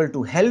 is able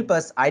to help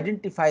us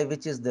identify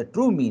which is the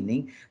true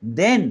meaning,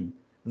 then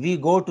we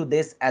go to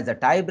this as a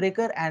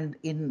tiebreaker, and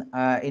in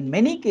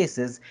many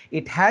cases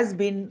it has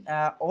been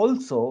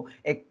also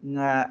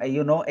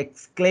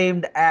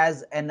exclaimed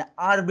as an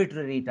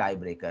arbitrary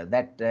tiebreaker,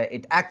 that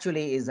it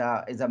actually is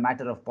a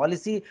matter of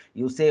policy.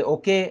 You say,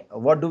 okay,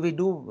 what do? We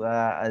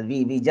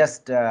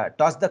just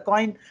toss the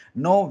coin.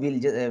 No,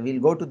 we'll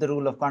go to the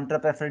rule of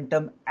contra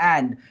preferentum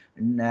and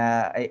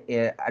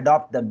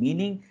adopt the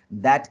meaning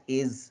that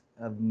is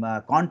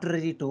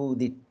contrary to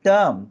the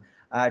term,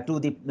 to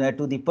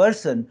the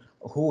person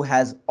who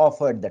has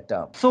offered the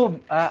term. So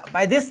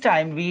by this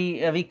time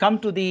we come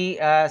to the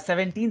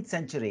 17th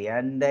century,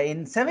 and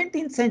in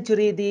 17th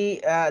century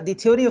the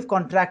theory of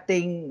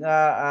contracting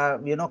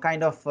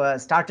kind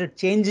of started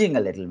changing a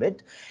little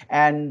bit,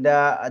 and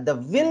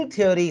the will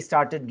theory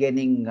started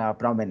gaining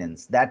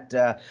prominence. That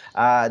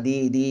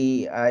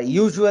the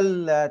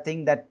usual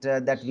thing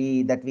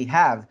that we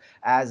have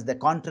as the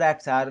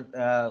contracts are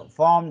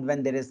formed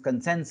when there is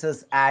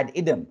consensus ad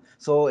idem.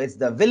 So it's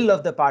the will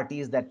of the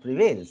parties that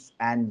prevails,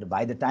 and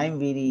by the time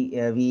we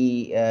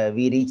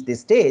reach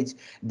this stage,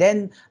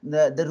 then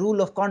the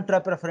rule of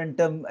contra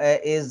preferentum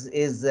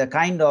is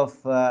kind of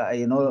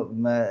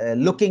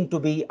looking to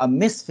be a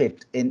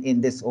misfit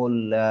in this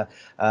whole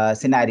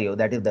scenario.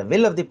 That if the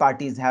will of the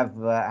parties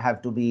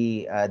have to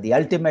be the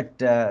ultimate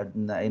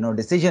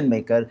decision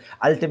maker,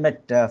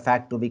 ultimate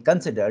fact to be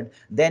considered,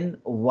 then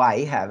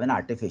why have an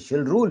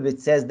artificial rule which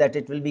says that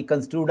it will be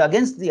construed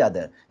against the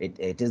other?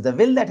 It is the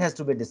will that has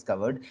to be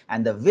discovered,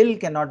 and the will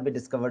cannot be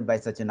discovered by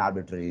such an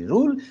arbitrary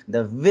rule.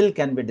 The will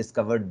can be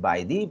discovered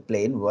by the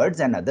plain words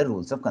and other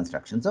rules of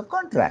constructions of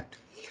contract.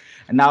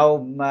 Now,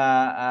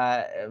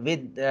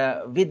 with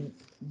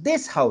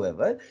this,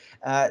 however,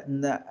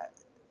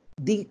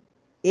 the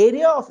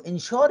area of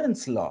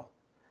insurance law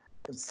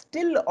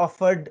still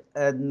offered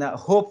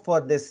hope for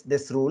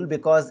this rule,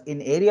 because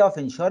in area of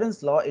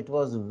insurance law it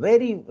was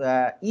very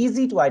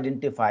easy to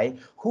identify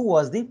who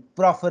was the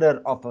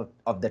profferer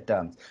of the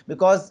terms,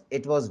 because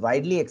it was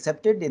widely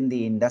accepted in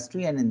the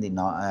industry and in the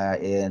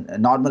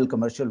normal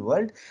commercial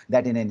world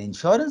that in an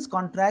insurance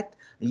contract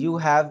you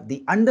have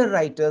the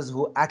underwriters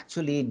who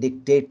actually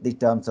dictate the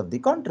terms of the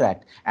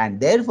contract, and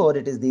therefore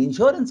it is the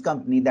insurance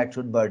company that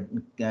should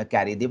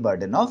carry the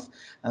burden of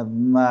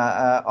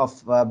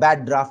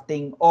bad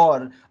drafting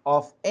or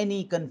of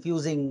any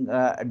confusing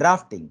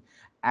drafting.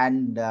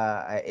 And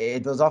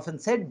it was often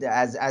said,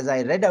 as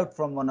I read out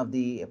from one of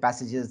the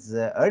passages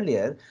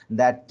earlier,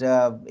 that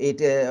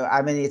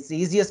it's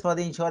easiest for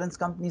the insurance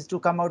companies to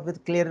come out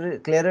with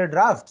clearer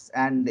drafts,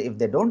 and if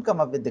they don't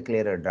come up with the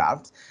clearer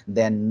drafts,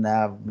 then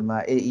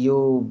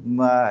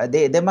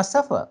they must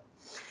suffer.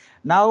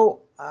 Now,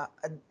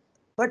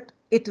 but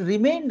it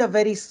remained a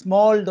very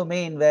small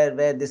domain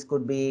where this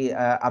could be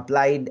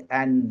applied,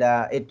 and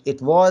it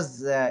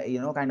was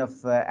kind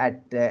of at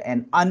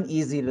an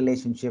uneasy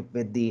relationship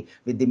with the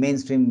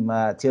mainstream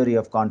theory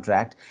of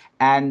contract.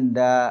 And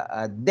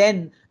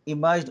then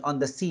emerged on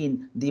the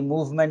scene the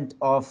movement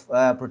of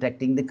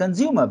protecting the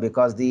consumer,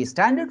 because the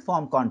standard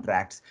form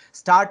contracts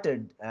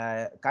started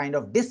kind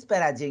of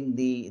disparaging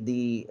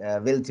the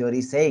will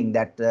theory, saying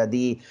that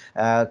the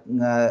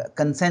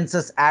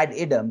consensus ad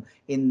idem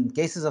in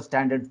cases of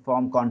standard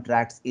form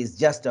contracts is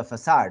just a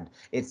facade.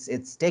 It's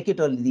take it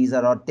or these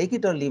are or take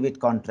it or leave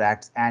it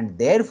contracts, and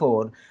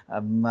therefore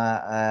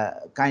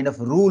kind of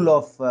rule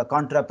of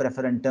contra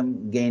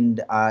preferentum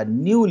gained a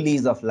new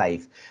lease of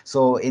life.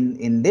 So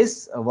in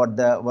this, what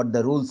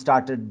the rule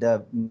started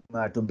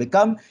to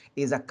become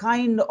is a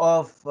kind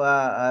of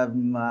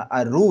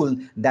a rule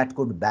that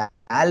could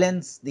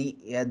balance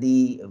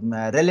the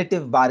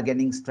relative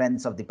bargaining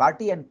strengths of the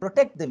party and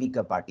protect the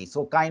weaker party.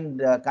 So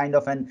kind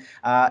of an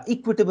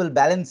equitable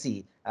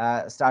balancing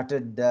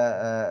started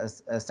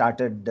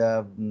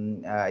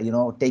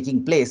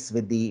taking place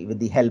with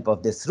the help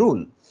of this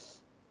rule.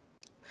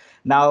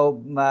 Now,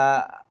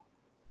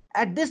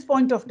 at this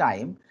point of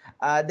time,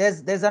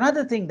 there's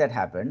another thing that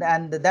happened,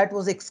 and that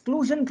was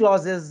exclusion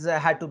clauses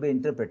had to be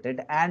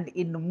interpreted. And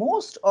in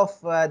most of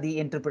the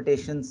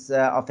interpretations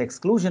of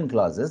exclusion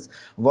clauses,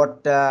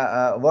 what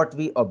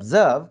we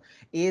observe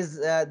is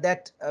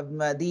that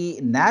the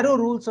narrow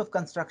rules of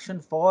construction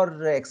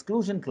for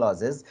exclusion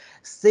clauses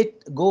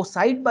go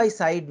side by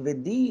side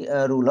with the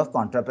rule of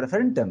contra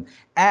preferentum,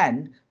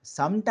 and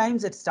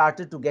sometimes it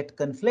started to get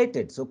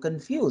conflated, so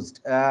confused,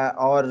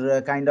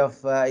 or kind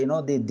of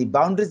the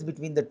boundaries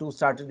between the two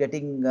started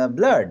getting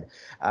blurred.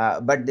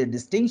 But the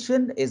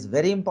distinction is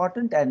very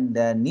important and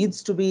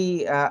needs to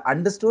be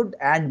understood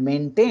and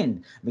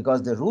maintained,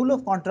 because the rule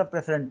of contra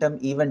preferentum,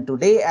 even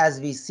today as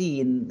we see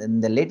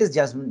in the latest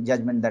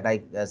judgment that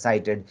I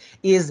cited,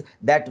 is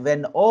that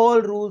when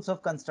all rules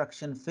of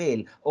construction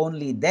fail,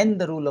 only then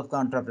the rule of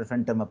contra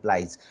preferentum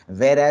applies.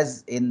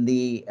 Whereas in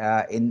the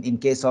in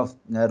case of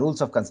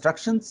rules of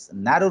constructions,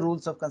 narrow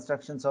rules of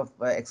constructions of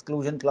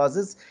exclusion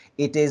clauses,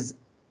 it is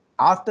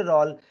after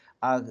all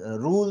a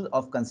rule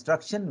of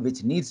construction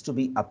which needs to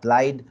be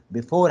applied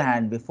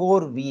beforehand,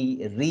 before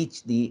we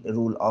reach the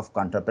rule of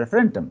contra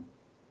preferentum.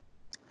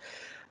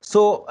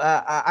 So,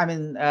 I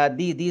mean,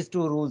 these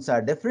two rules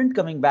are different.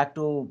 Coming back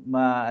to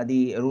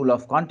the rule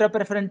of contra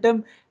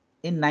preferentum,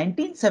 in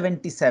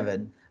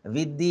 1977,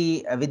 with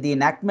the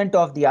enactment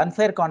of the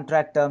Unfair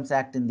Contract Terms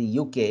Act in the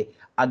UK,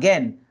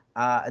 again,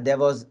 there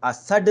was a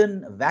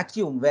sudden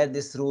vacuum where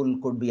this rule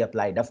could be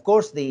applied. Of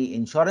course, the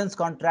insurance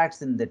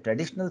contracts in the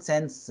traditional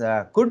sense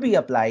could be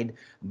applied,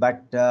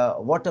 but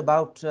what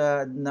about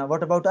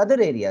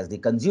other areas? The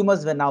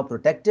consumers were now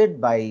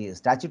protected by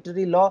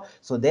statutory law,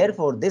 so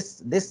therefore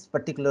this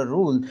particular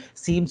rule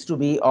seems to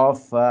be of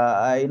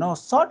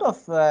sort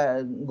of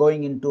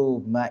going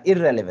into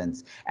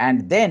irrelevance.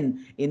 And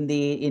then in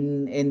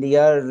the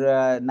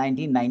year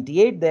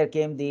 1998, there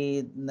came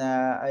the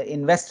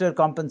investor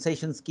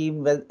compensation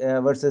scheme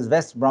versus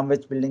West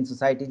Bromwich Building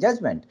Society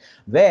judgment,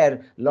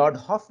 where Lord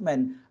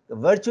Hoffman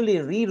virtually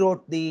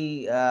rewrote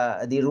the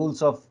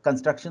rules of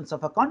constructions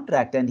of a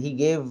contract, and he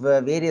gave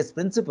various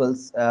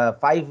principles,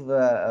 five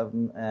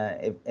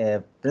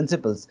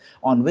principles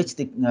on which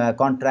the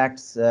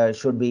contracts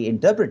should be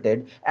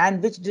interpreted,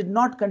 and which did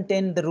not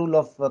contain the rule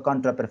of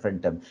contra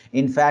preferentum.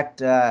 In fact,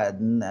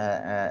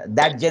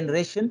 that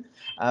generation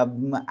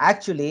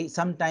actually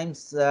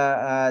sometimes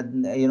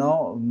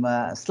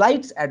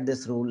slights at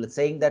this rule,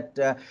 saying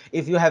that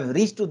if you have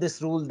reached to this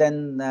rule,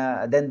 then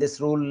this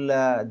rule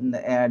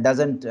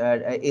doesn't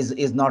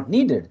is not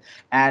needed.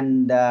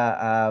 And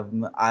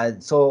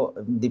so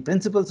the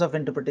principles of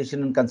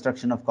interpretation and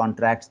construction of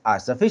contracts are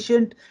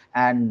sufficient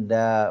and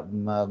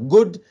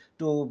good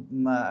to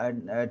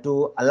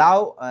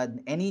allow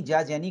any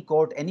judge, any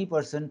court, any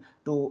person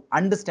to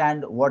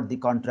understand what the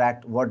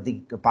contract, what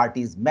the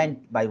parties meant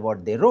by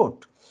what they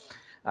wrote.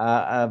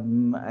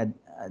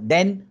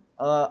 Then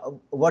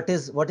what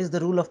is the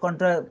rule of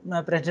contra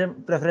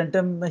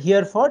preferentum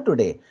here for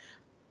today?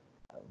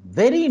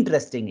 Very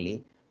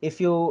interestingly, if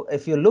you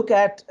look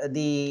at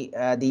the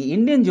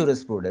Indian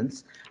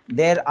jurisprudence,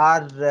 there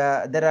are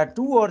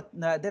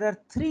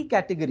three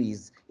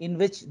categories in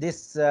which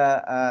this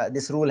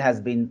rule has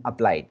been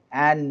applied.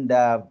 And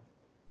the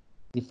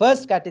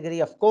first category,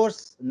 of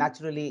course,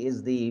 naturally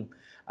is the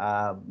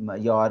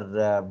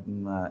your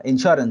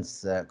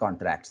insurance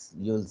contracts.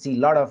 You'll see a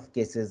lot of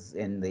cases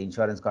in the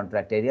insurance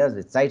contract areas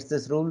which cites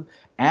this rule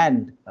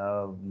and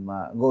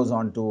goes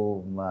on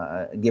to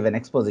give an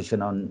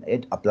exposition on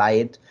it, apply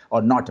it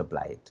or not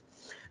apply it.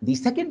 The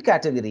second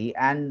category,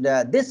 and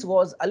this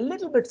was a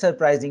little bit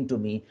surprising to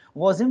me,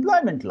 was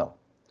employment law.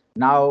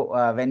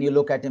 Now, when you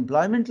look at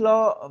employment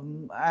law,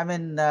 I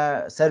mean,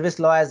 service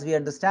law as we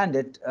understand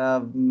it,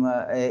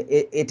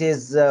 it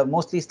is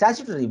mostly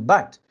statutory,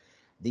 but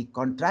the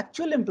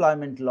contractual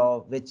employment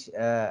law, which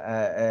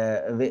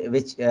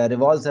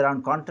revolves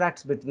around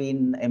contracts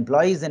between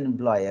employees and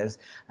employers,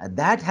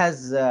 that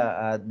has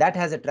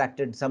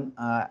attracted some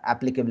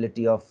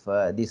applicability of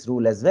this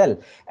rule as well.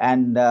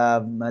 And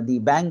the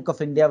Bank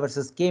of India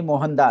versus K.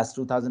 Mohandas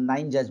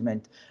 2009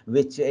 judgment,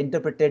 which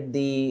interpreted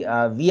the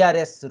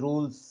VRS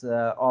rules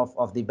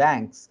of the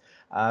banks,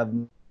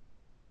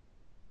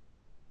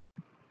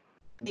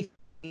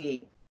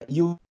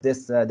 use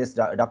this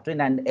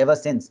doctrine, and ever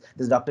since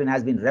this doctrine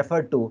has been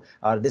referred to,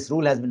 or this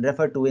rule has been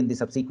referred to in the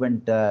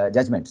subsequent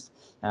judgments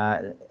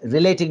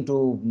relating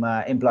to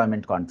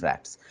employment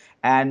contracts.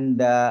 And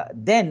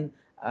then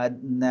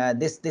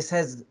this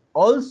has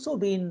also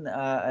been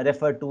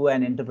referred to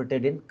and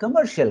interpreted in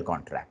commercial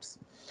contracts.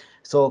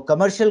 So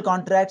commercial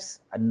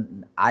contracts,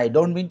 I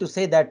don't mean to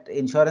say that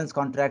insurance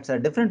contracts are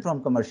different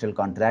from commercial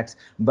contracts,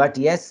 but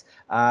yes,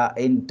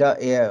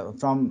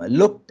 from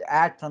looked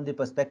at from the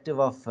perspective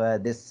of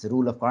this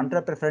rule of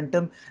contra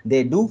preferentum,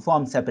 they do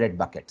form separate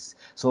buckets.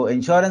 So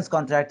insurance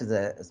contract is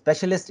a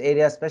specialist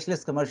area,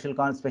 specialized commercial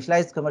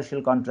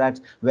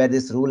contracts where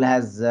this rule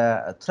has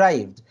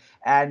thrived,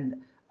 and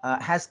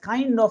has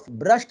kind of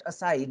brushed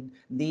aside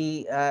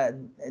the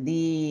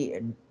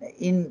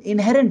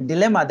inherent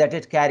dilemma that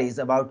it carries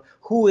about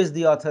who is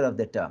the author of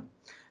the term.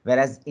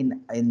 Whereas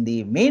in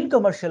the main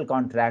commercial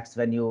contracts,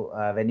 when you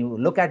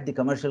look at the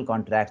commercial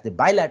contracts, the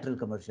bilateral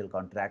commercial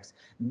contracts,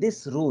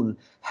 this rule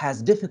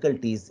has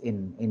difficulties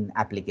in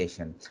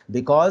application,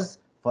 because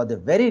for the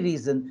very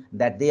reason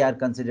that they are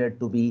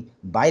considered to be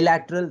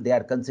bilateral, they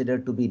are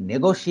considered to be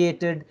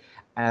negotiated,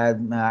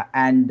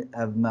 and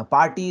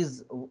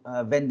parties,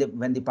 when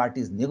the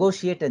parties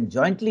negotiate and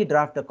jointly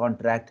draft a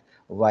contract,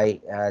 why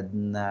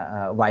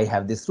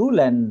have this rule,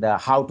 and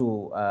how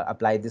to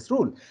apply this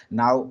rule.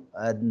 Now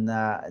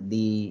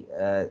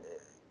the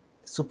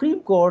Supreme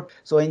Court,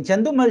 so in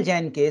Chandumal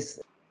Jain case,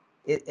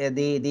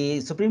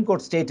 the Supreme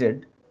Court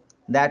stated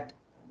that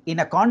in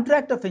a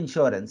contract of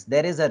insurance,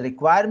 there is a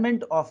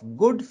requirement of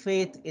good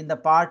faith in the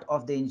part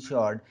of the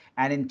insured,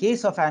 and in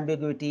case of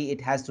ambiguity,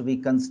 it has to be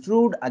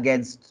construed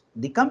against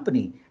the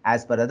company.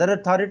 As per other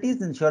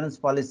authorities, insurance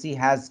policy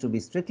has to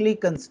be strictly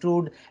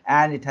construed,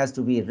 and it has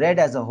to be read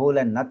as a whole,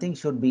 and nothing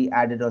should be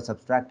added or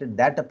subtracted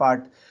that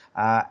apart,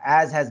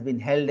 as has been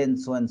held in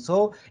so and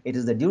so. It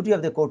is the duty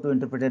of the court to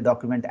interpret a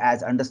document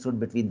as understood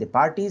between the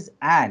parties,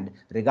 and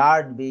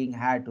regard being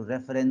had to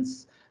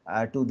reference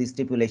to the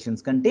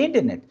stipulations contained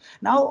in it.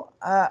 Now,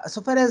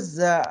 so far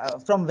as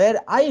from where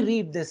I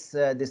read this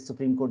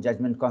Supreme Court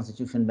judgment,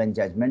 Constitution Bench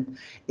judgment,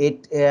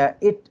 it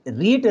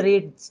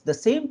reiterates the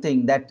same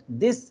thing, that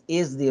this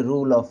is the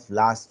rule of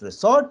last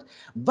resort.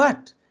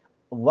 But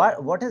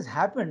what has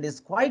happened is,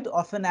 quite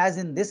often, as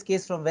in this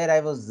case from where I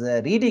was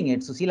reading it,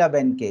 Susila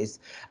Ben case,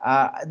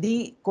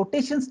 the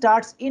quotation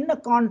starts in a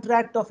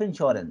contract of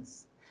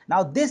insurance.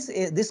 Now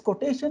this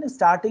quotation is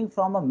starting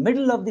from a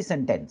middle of the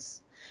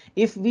sentence.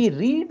 If we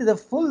read the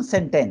full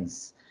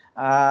sentence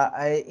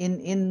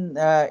in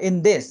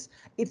this,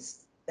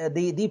 it's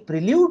the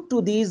prelude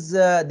to these.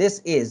 This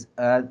is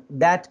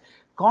that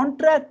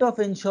contract of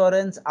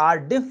insurance are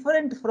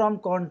different from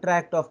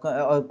contract of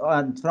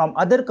from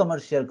other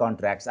commercial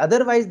contracts.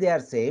 Otherwise, they are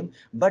same,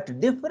 but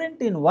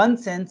different in one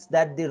sense,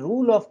 that the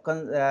rule of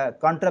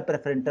contra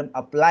preferentum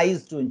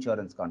applies to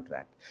insurance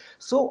contract.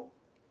 So,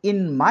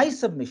 in my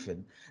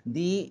submission,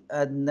 the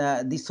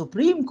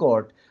Supreme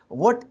Court,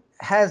 what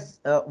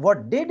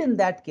did in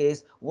that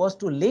case was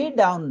to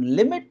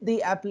limit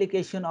the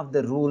application of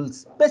the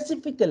rules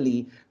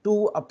specifically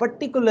to a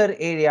particular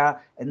area,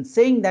 and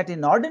saying that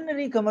in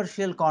ordinary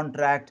commercial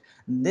contract,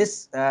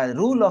 this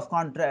rule of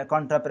contra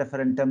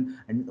preferentum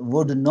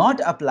would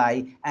not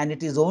apply, and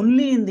it is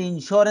only in the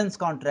insurance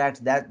contracts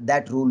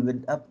that rule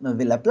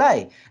will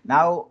apply.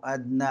 Now,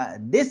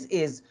 this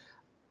is,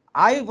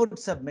 I would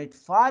submit,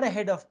 far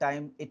ahead of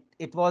time.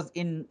 It was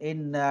in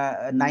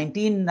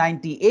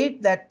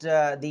 1998 that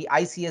the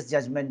ICS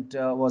judgment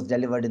was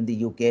delivered in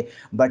the UK,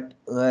 but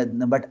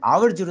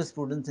our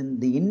jurisprudence in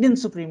the Indian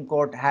Supreme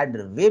Court had,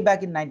 way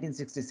back in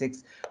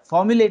 1966,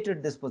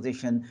 formulated this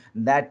position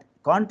that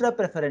contra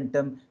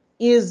preferentum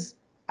is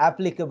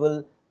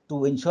applicable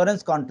to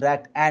insurance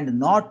contract and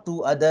not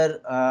to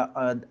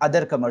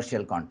other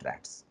commercial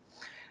contracts.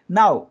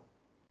 Now,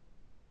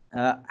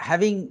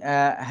 having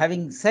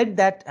said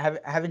that,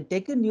 having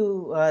taken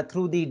you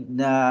through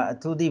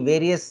the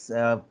various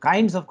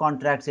kinds of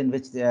contracts in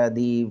which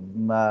the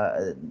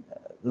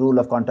rule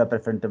of contra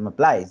preferentum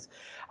applies,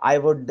 I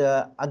would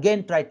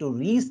again try to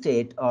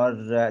restate, or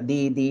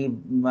the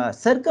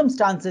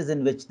circumstances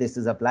in which this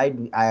is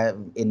applied.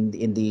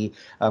 In the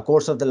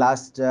course of the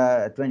last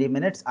 20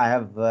 minutes, I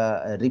have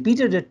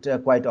repeated it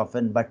quite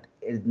often, but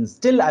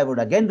still I would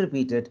again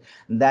repeat it,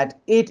 that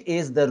it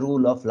is the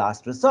rule of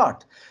last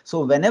resort.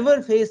 So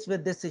whenever faced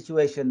with this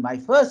situation, my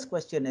first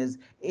question is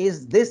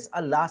this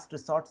a last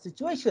resort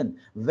situation,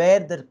 where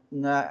the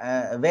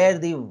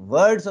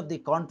words of the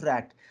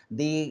contract,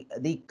 the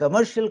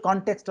commercial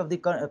context of the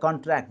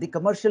contract, the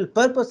commercial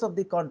purpose of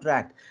the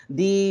contract,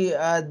 the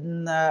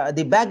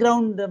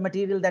background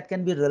material that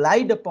can be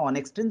relied upon,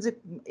 extrinsic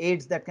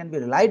aids that can be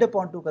relied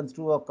upon to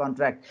construe a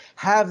contract,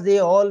 have they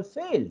all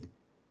failed?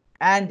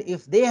 And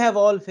if they have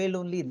all failed,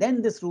 only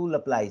then this rule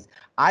applies.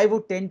 I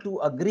would tend to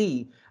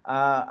agree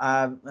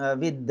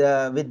with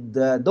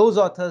those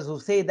authors who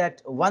say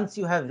that once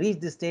you have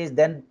reached this stage,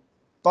 then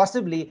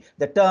possibly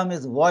the term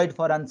is void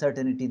for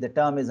uncertainty, the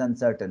term is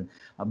uncertain.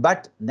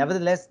 But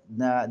nevertheless,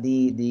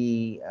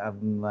 the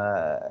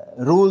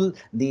rule,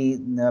 the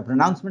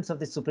pronouncements of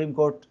the Supreme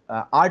Court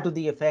are to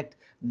the effect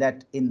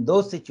that in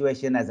those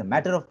situations, as a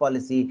matter of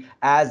policy,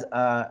 as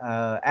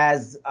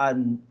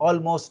an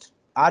almost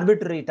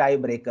arbitrary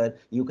tiebreaker,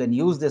 you can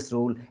use this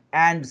rule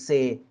and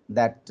say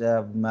that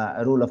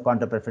rule of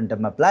contra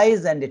preferentum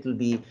applies, and it will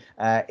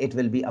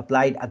be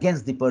applied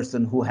against the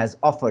person who has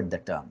offered the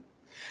term.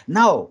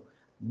 Now,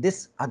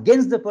 this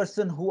against the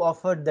person who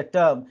offered the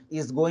term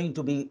is going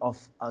to be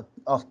of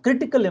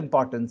critical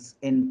importance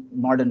in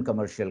modern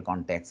commercial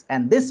context,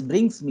 and this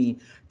brings me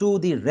to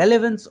the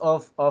relevance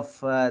of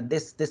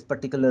this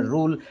particular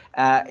rule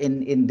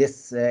in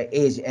this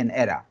age and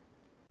era.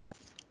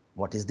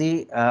 What is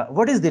the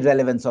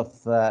relevance of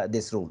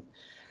this rule?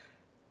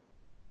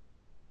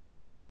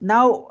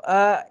 Now,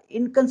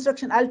 in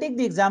construction, I'll take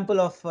the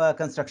example of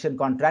construction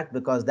contract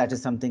because that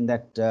is something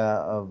that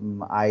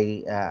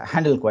I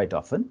handle quite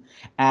often.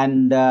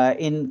 And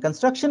in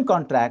construction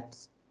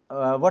contracts,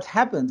 what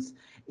happens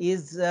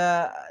is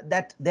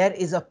that there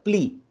is a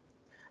plea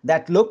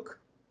that, look,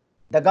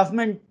 the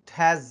government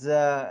has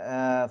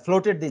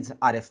floated this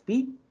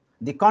RFP.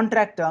 The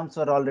contract terms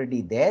were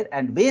already there,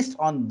 and based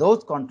on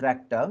those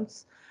contract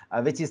terms,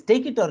 which is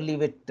take it or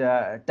leave it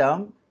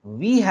term,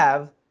 we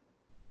have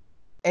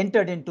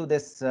entered into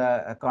this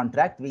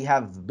contract, we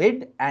have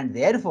bid, and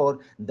therefore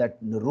the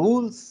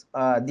rules,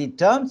 the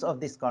terms of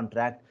this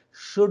contract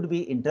should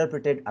be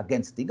interpreted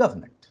against the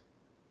government.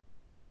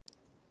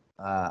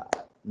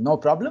 No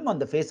problem on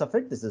the face of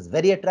it. This is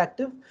very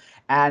attractive,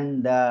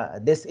 and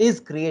this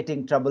is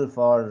creating trouble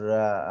for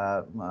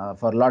a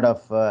lot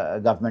of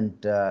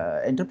government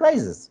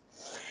enterprises.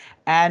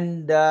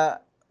 And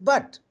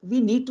but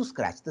we need to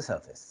scratch the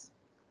surface.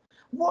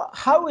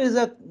 How is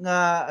a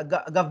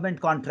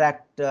government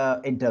contract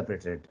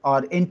interpreted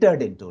or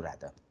entered into,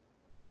 rather?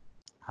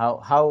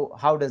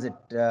 How does it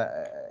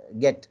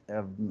get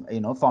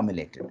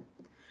formulated?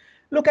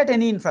 Look at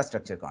any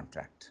infrastructure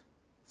contract.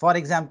 For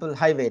example,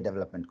 highway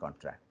development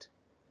contract.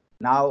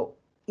 Now,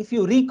 if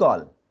you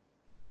recall,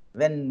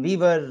 when we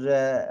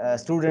were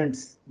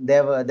students,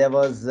 there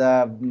was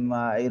a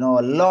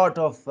lot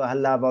of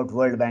halla about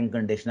World Bank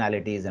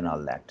conditionalities and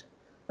all that.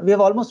 We have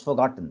almost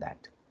forgotten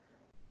that.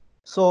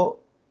 So,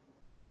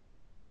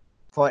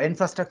 for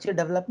infrastructure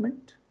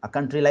development, a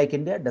country like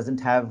India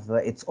doesn't have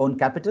its own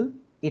capital.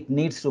 It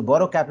needs to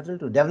borrow capital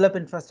to develop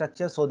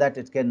infrastructure so that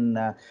it can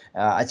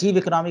achieve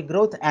economic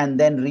growth and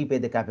then repay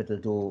the capital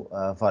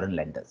to foreign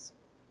lenders.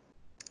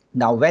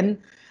 Now,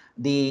 when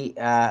the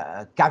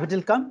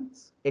capital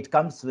comes, it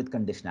comes with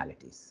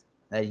conditionalities.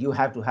 You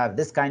have to have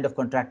this kind of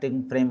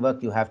contracting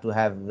framework. You have to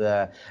have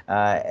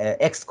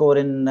X score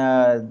in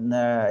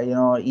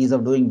ease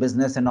of doing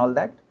business and all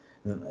that.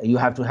 You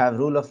have to have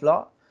rule of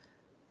law.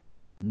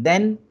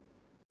 Then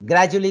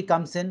gradually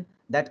comes in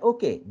that,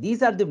 okay,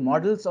 these are the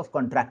models of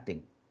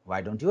contracting. Why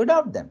don't you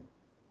adopt them?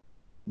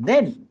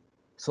 Then,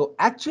 so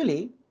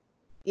actually,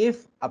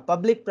 if a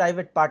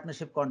public-private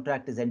partnership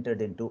contract is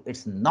entered into,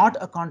 it's not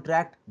a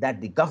contract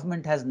that the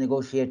government has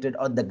negotiated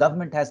or the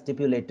government has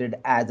stipulated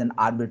as an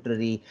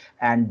arbitrary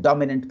and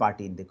dominant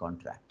party in the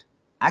contract.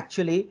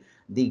 Actually,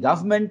 the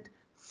government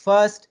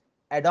first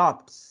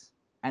adopts,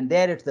 and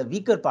there it's the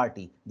weaker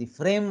party, the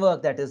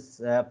framework that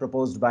is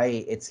proposed by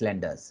its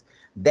lenders.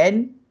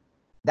 Then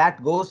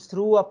that goes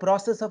through a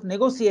process of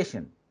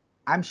negotiation.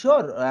 I'm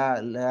sure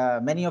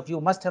many of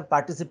you must have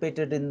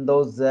participated in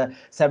those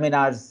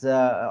seminars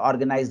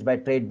organized by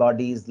trade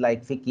bodies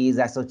like FICCIs,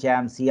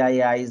 ASSOCHAM,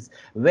 CIIs,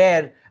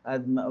 where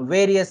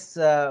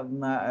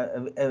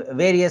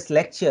various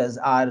lectures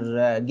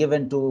are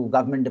given to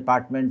government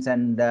departments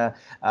and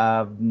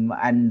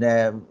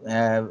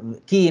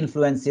key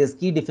influences,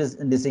 key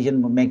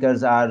decision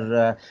makers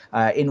are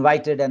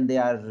invited, and they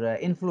are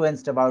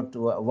influenced about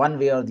one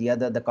way or the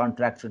other the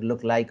contract should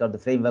look like or the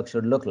framework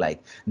should look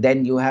like.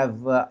 Then you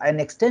have an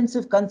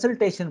extensive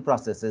consultation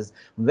processes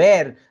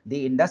where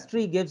the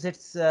industry gives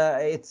its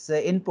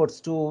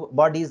inputs to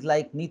bodies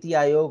like Niti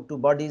Aayog, to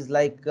bodies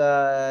like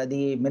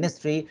the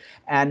ministry,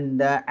 and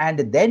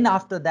then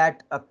after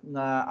that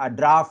a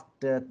draft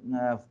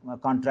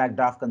contract,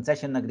 draft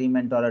concession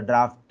agreement, or a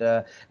draft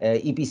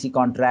EPC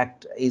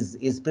contract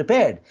is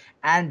prepared,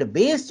 and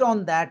based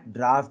on that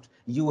draft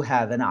you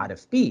have an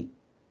RFP.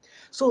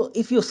 So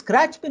if you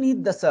scratch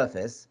beneath the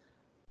surface,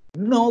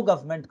 no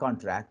government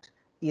contract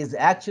is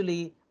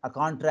actually a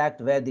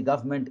contract where the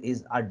government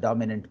is a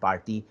dominant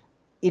party.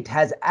 It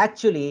has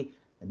actually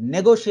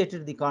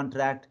negotiated the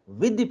contract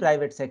with the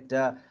private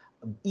sector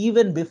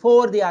even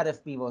before the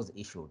RFP was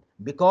issued,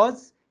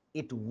 because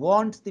it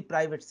wants the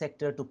private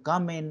sector to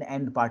come in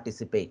and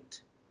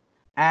participate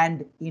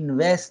and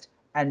invest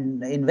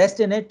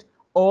in it,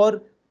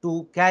 or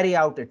to carry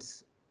out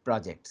its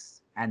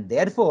projects. And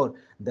therefore,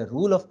 the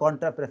rule of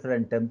contra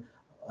preferentum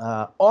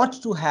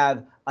ought to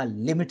have a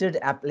limited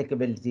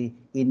applicability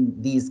in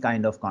these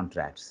kind of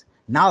contracts.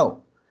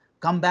 Now,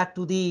 come back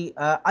to the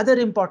other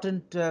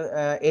important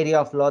area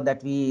of law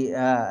that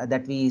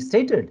we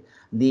stated,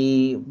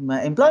 the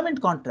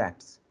employment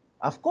contracts.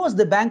 Of course,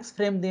 the banks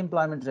framed the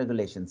employment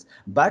regulations,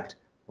 but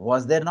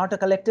was there not a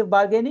collective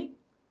bargaining?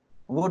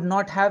 Would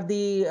not have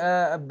the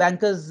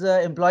Bankers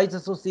Employees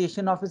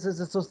Association,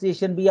 Officers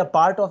Association be a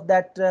part of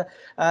that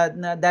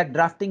that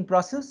drafting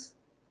process?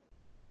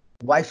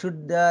 Why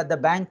should the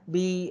bank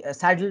be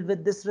saddled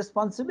with this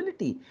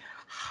responsibility?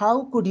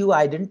 How could you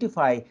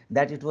identify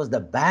that it was the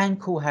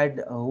bank who had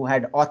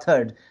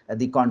authored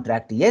the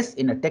contract? Yes,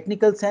 in a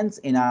technical sense,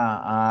 in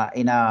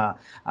a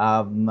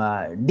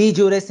de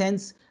jure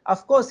sense,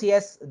 of course,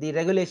 yes, the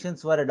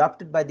regulations were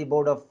adopted by the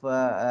board of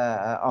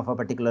a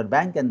particular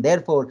bank, and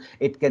therefore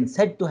it can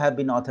said to have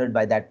been authored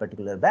by that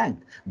particular bank.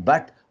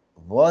 But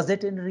was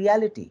it in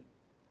reality?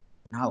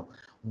 Now,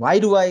 why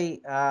do I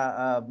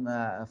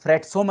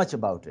fret so much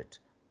about it?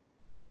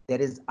 There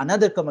is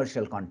another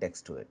commercial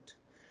context to it.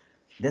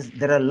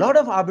 There are a lot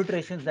of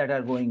arbitrations that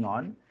are going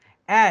on,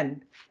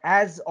 and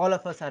as all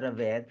of us are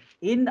aware,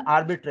 in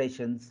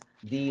arbitrations,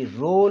 the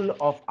role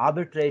of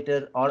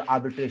arbitrator or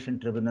arbitration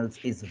tribunals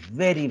is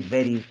very,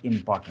 very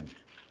important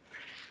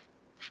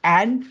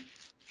and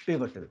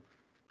pivotal.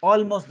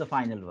 Almost the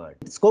final word.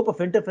 The scope of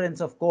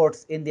interference of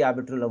courts in the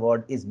arbitral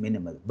award is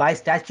minimal. By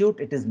statute,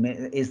 it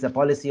is the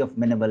policy of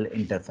minimal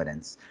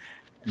interference.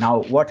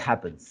 Now, what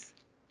happens?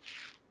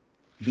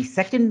 The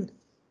second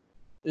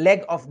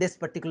leg of this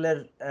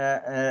particular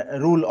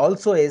rule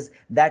also is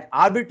that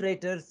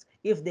arbitrators,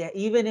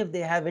 even if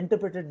they have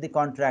interpreted the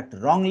contract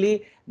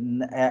wrongly,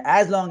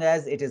 as long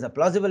as it is a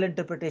plausible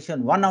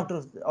interpretation, one of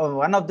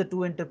the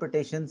two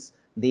interpretations,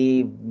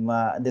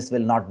 this will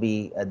not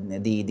be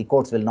the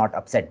courts will not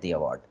upset the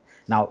award.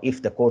 Now,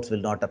 if the courts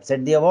will not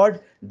upset the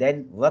award,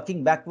 then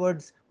working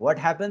backwards, what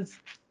happens?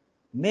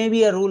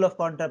 Maybe a rule of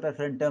contra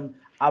preferentum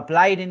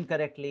applied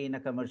incorrectly in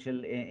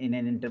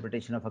an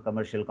interpretation of a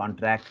commercial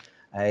contract,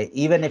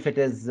 even if it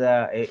is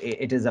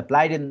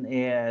applied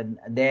in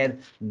there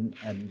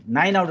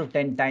 9 out of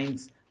 10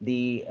 times,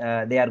 they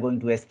are going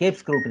to escape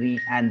scrutiny,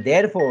 and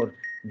therefore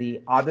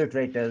the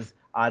arbitrators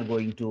are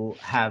going to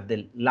have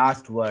the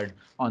last word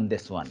on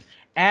this one.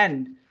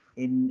 And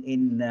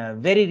in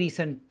very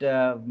recent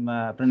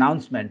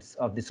pronouncements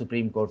of the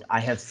Supreme Court, I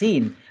have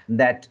seen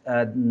that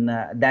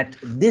that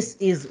this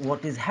is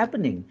what is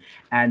happening,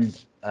 and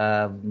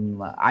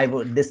I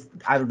would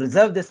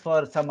reserve this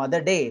for some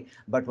other day.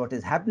 But what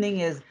is happening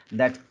is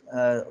that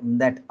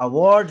that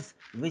awards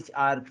which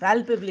are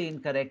palpably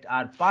incorrect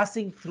are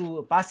passing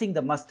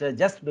the muster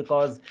just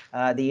because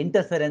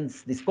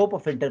the scope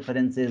of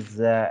interference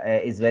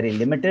is very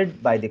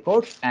limited by the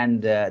courts,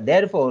 and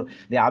therefore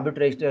the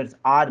arbitrators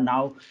are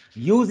now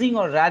using,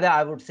 or rather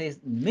I would say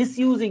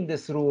misusing,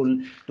 this rule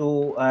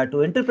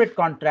to interpret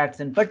contracts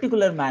in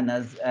particular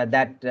manners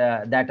that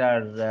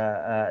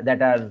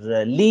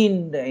are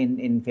leaned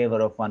in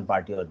favor of one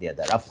party or the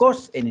other. Of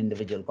course, in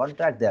individual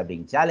contracts they are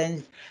being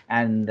challenged,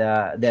 and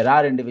there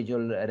are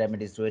individual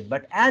remedies to it.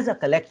 But as a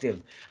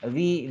collective,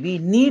 we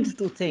need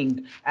to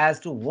think as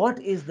to what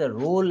is the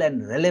role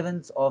and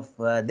relevance of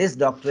this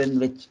doctrine,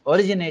 which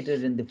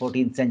originated in the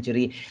 14th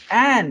century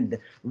and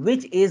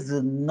which is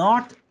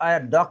not a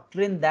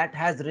doctrine that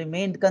has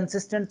remained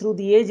consistent through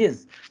the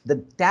ages. The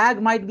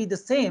tag might be the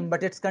same,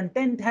 but its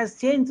content has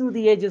changed through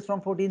the ages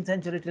from 14th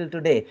century till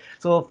today.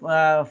 So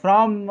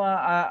from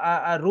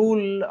a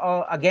rule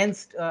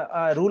against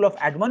a rule of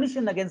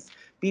admonition against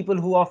people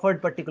who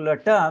offered particular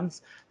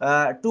terms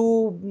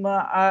to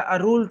a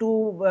rule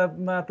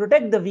to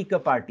protect the weaker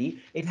party,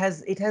 it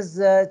has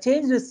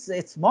changed.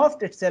 It's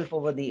morphed itself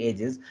over the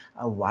ages.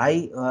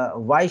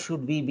 Why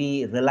should we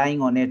be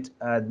relying on it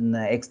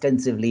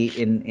extensively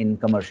in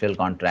commercial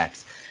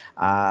contracts?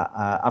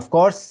 Of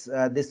course,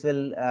 this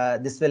will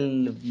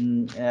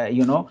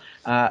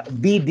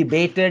be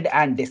debated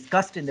and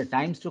discussed in the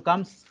times to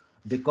come,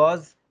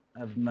 because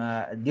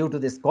due to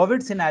this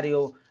COVID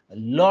scenario, a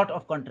lot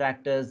of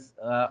contractors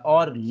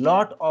or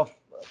lot of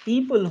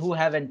people who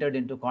have entered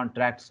into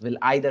contracts will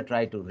either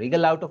try to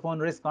wriggle out of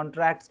onerous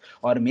contracts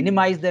or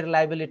minimize their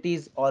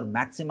liabilities or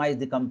maximize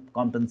the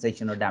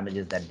compensation or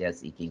damages that they are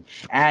seeking.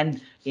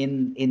 And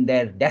in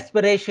their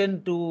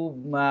desperation to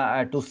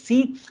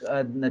seek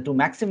to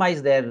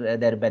maximize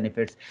their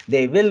benefits,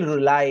 they will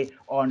rely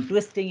on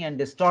twisting and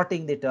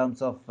distorting the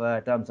terms of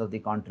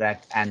the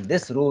contract, and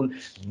this rule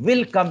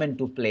will come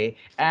into play.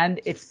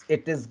 And it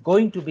is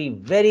going to be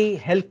very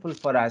helpful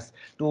for us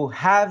to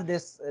have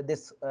this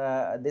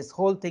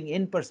whole thing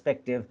in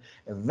perspective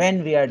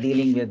when we are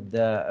dealing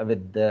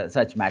with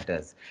such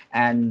matters.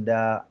 And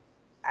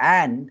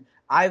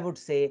I would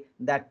say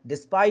that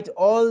despite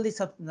all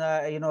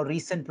the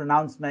recent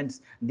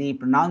pronouncements, the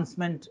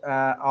pronouncement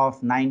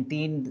of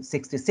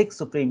 1966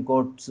 Supreme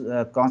Court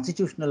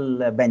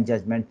constitutional bench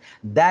judgment,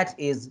 that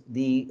is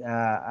the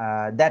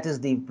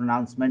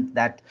pronouncement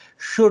that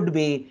should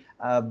be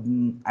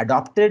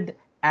adopted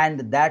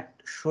and that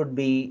should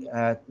be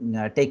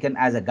taken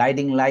as a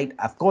guiding light.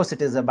 Of course,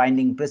 it is a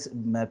binding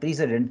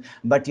precedent,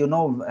 but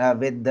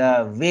with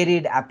the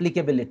varied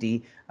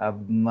applicability,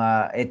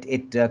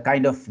 it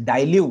kind of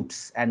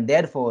dilutes, and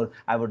therefore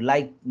I would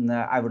like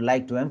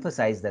to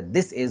emphasize that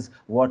this is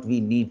what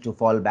we need to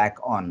fall back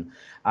on.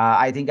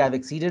 I think I've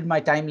exceeded my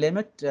time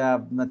limit.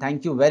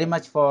 Thank you very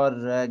much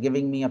for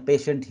giving me a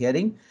patient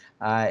hearing.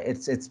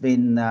 It's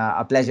been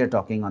a pleasure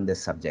talking on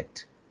this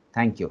subject.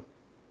 Thank you.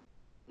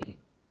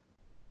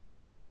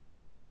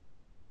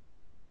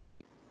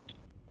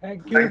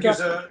 Thank you,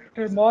 sir.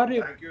 Dr.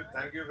 Maurya.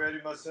 Thank you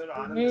very much, sir.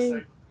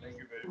 May- Thank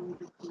you very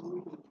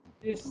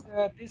much.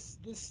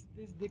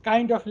 The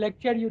kind of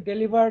lecture you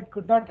delivered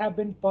could not have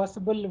been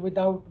possible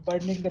without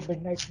burning the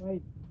midnight oil.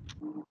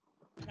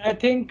 I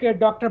think,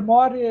 Dr.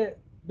 Maurya,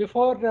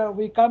 before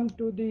we come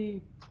to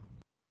the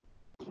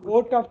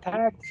vote of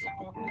thanks,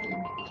 Dr.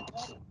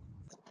 Maurya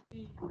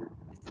is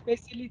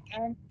especially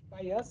thanked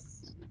by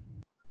us,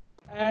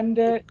 and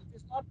it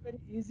is not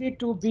very easy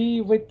to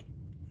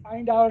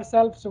find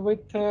ourselves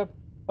with a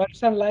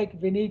person like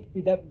Vineet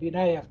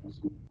Vinayak.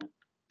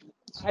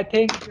 I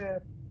think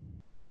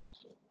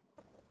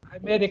I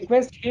may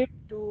request him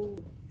to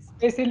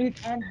especially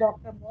thank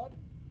Dr. Moore,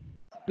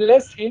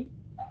 bless him,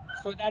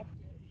 so that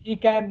he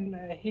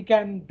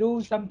can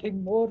do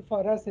something more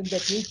for us in the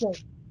future,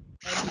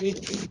 and we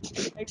can be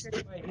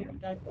enlightened by him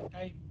time to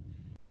time.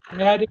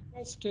 May I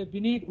request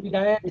Vineet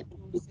Vinayak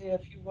to say a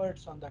few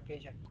words on the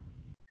occasion.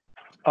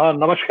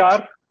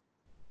 Namaskar.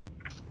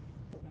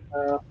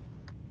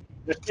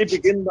 Let me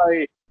begin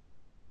by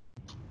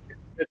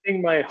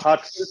expressing my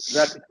heartfelt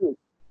gratitude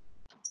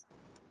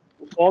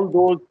to all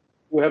those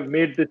who have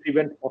made this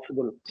event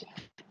possible,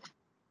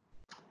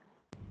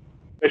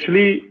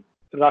 especially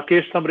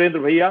Rakesh Samrendra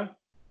Bhaiya,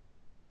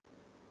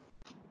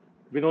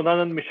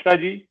 Vinodanand Mishra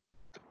ji,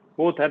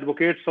 both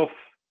advocates of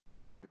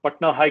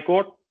Patna High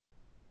Court,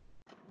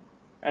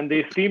 and the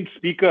esteemed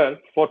speaker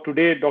for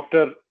today,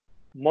 Dr.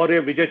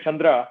 Maurya Vijay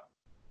Chandra,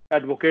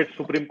 Advocate,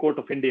 Supreme Court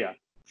of India.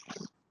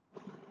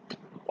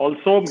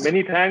 Also,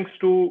 many thanks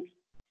to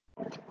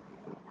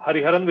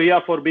Hariharan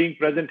Bhaiya for being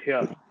present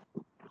here.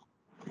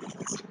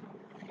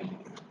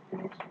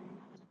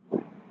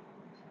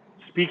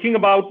 Speaking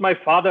about my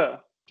father,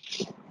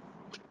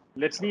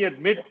 let me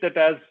admit that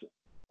as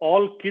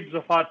all kids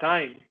of our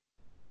time,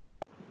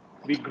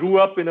 we grew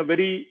up in a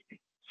very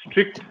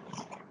strict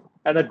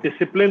and a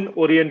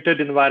discipline-oriented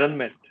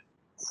environment.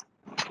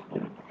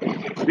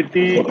 With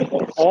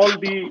all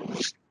the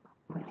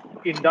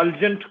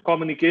indulgent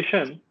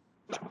communication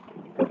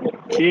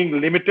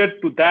being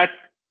limited to that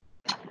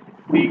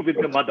being with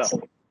the mother.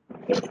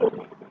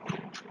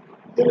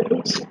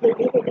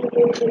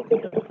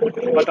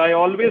 But I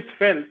always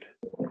felt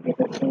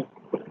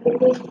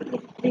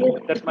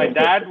that my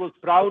dad was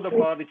proud of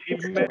our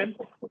achievements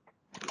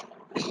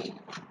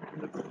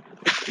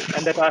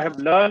and that I have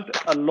learned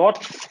a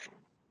lot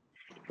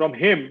from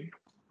him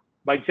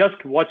by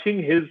just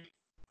watching his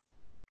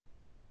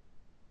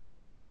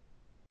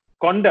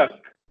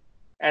conduct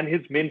and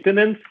his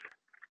maintenance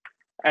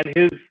and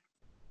his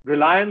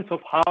reliance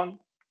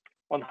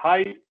on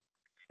high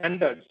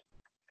standards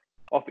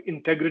of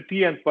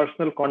integrity and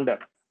personal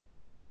conduct.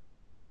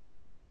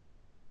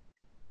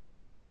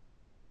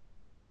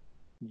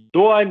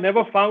 Though I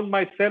never found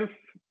myself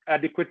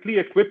adequately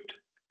equipped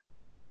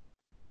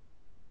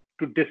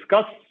to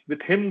discuss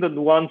with him the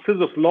nuances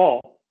of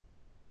law,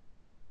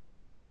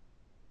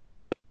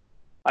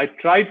 I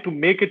tried to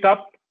make it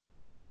up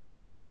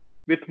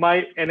with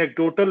my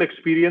anecdotal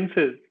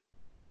experiences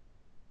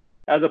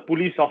as a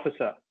police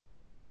officer.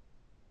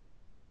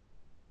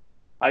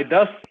 I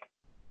thus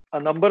a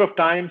number of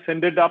times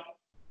ended up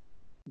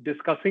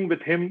discussing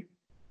with him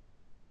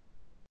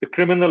the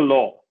criminal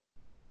law.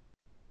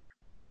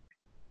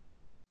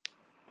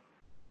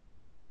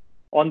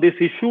 On this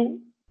issue,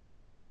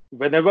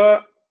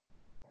 whenever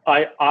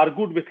I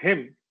argued with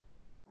him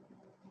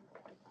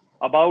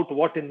about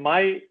what, in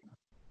my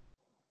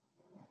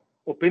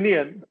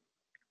opinion,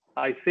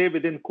 I say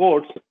within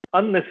courts,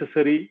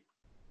 unnecessary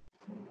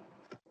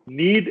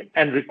need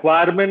and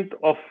requirement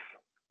of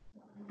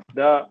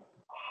the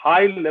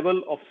high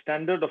level of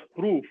standard of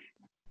proof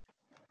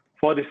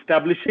for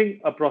establishing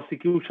a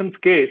prosecution's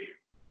case,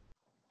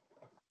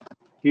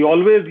 he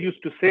always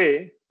used to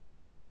say,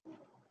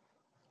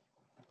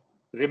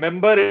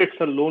 remember, it's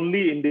a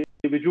lonely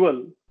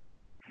individual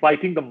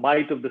fighting the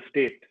might of the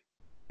state.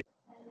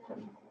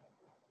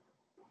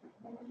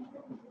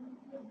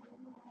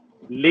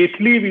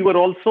 Lately, we were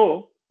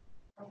also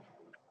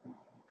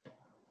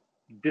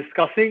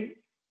discussing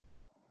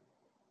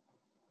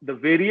the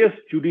various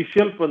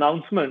judicial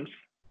pronouncements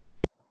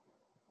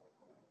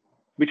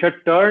which had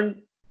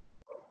turned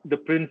the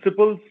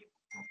principles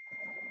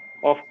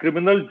of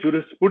criminal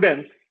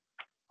jurisprudence,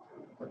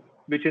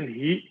 which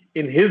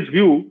in his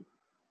view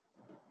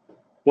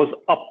was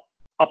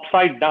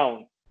upside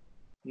down.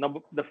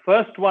 Now, the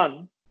first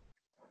one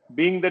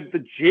being that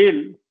the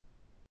jail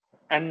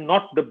and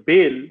not the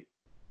bail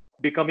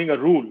becoming a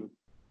rule,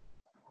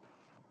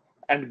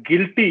 and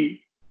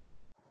guilty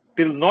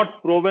till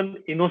not proven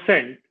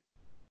innocent,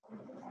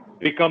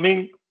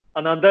 becoming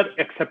another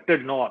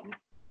accepted norm.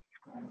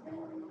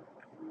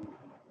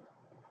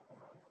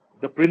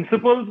 The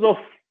principles of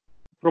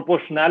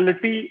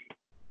proportionality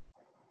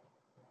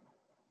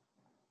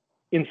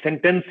in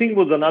sentencing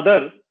was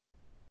another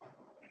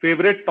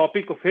favorite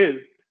topic of his,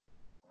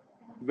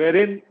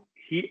 wherein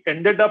he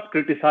ended up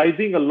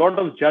criticizing a lot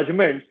of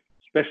judgments,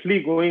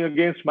 especially going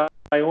against my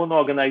own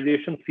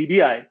organization,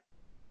 CBI,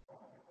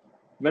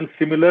 when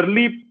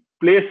similarly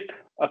placed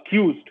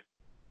accused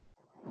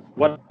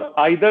were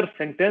either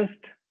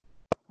sentenced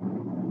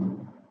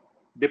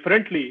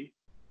differently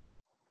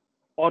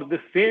or the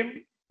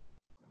same,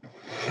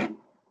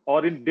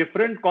 or in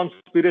different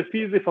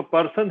conspiracies. If a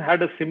person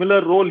had a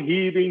similar role,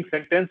 he being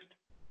sentenced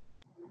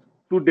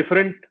to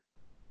different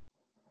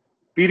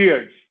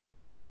periods,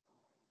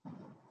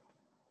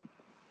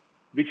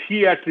 which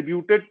he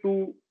attributed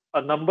to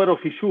a number of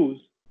issues.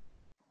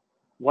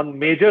 One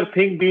major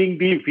thing being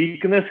the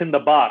weakness in the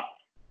bar.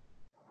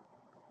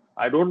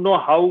 I don't know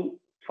how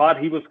far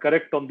he was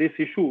correct on this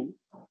issue.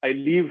 I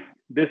leave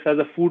this as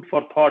a food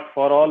for thought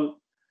for all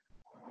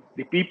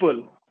the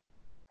people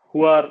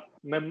who are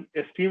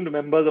esteemed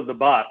members of the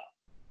bar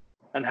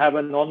and have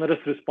an onerous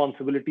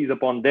responsibilities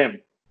upon them.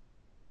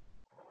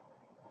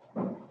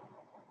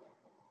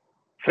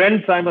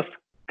 Friends, I must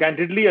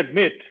candidly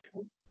admit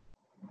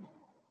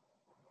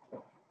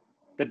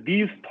that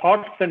these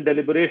thoughts and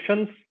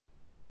deliberations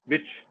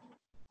which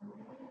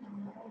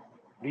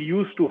we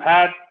used to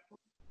have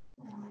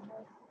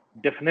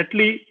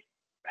definitely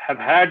have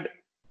had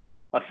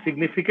a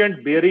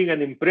significant bearing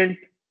and imprint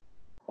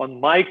on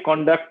my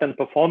conduct and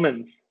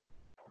performance,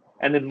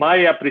 and in my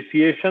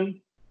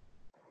appreciation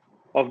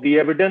of the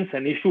evidence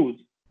and issues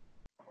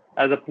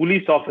as a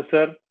police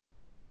officer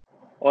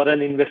or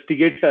an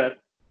investigator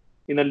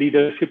in a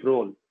leadership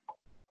role.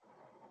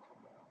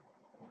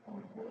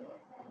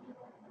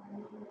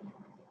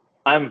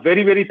 I am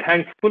very, very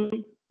thankful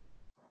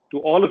to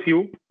all of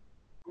you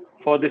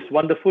for this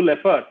wonderful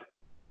effort.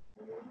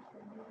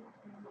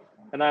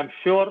 And I'm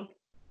sure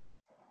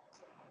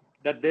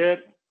that there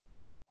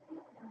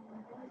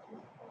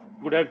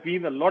would have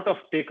been a lot of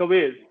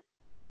takeaways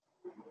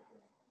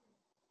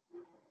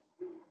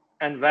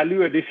and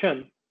value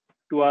addition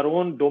to our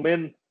own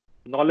domain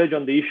knowledge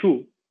on the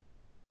issue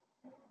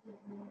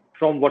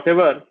from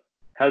whatever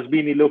has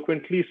been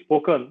eloquently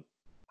spoken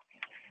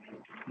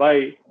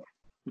by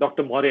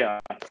Dr.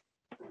 Maurya.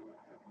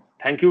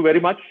 Thank you very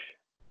much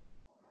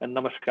and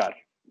namaskar.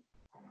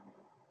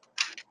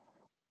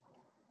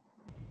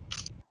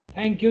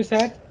 Thank you,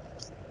 sir.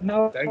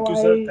 Now Thank you,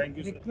 sir. I Thank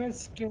you, sir.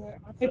 request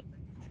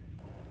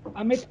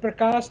Amit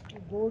Prakash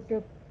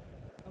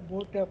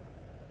to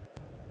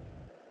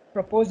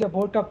propose a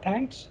vote of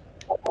thanks,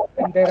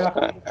 and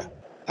thereafter.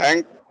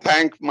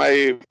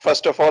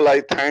 First of all,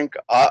 I thank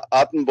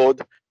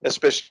Atmabodh,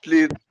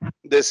 especially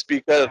the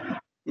speaker,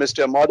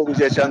 Mr. Maurya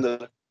Vijay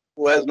Chandra,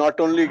 who has not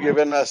only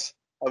given us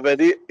a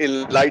very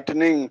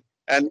enlightening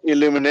and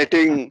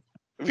illuminating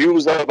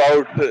views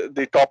about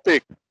the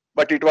topic,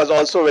 but it was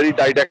also very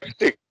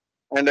didactic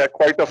and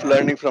quite of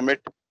learning from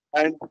it.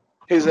 And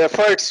his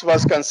efforts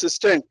was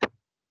consistent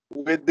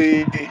with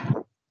the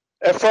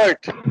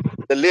effort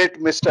the late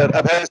Mr.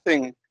 Abhay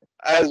Singh,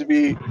 as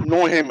we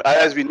knew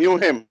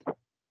him,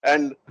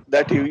 and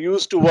that he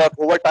used to work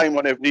overtime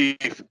on a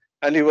brief,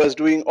 and he was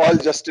doing all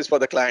justice for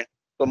the client.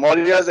 So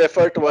Maurya's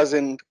effort was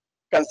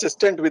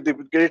consistent with the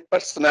great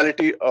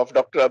personality of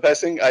Dr. Abhay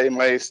Singh.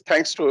 My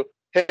thanks to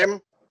him,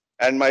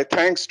 and my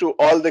thanks to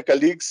all the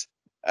colleagues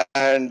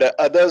and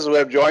others who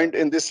have joined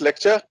in this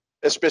lecture,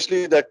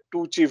 especially the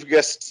two chief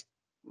guests,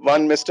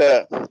 one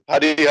Mr.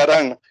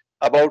 Hariharan,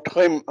 about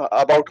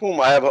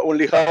whom I have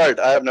only heard.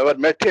 I have never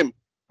met him,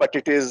 but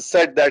it is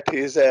said that he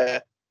is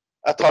an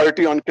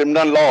authority on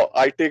criminal law.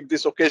 I take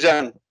this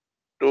occasion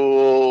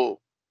to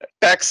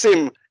tax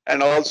him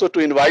and also to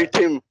invite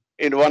him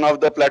in one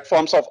of the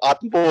platforms of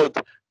Atmabodh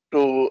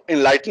to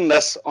enlighten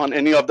us on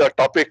any of the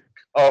topic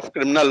of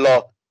criminal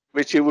law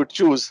which he would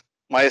choose.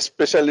 My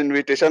special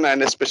invitation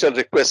and a special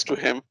request to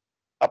him.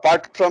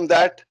 Apart from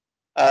that,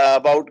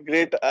 about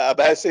great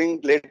Abhay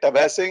Singh, late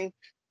Abhay Singh,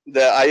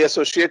 I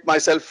associate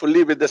myself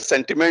fully with the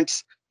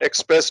sentiments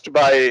expressed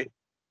by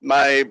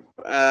my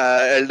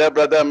elder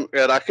brother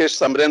Rakesh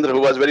Samrendra, who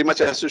was very much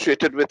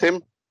associated with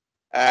him.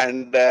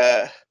 And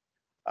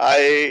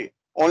I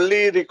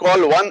only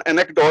recall one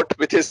anecdote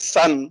with his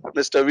son,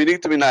 Mr.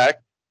 Vineet Vinayak,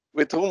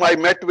 with whom I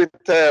met with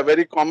a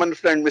very common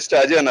friend,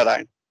 Mr. Ajay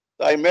Narayan.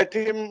 So I met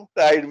him,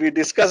 we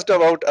discussed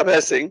about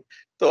Abhay Singh.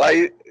 So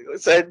I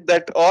said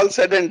that all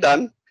said and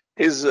done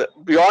is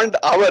beyond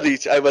our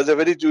reach. I was a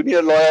very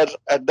junior lawyer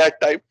at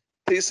that time.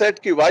 He said,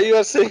 why you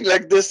are saying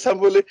like this,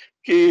 Hon'ble?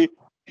 He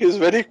is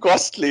very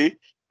costly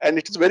and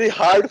it is very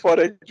hard for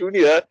a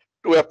junior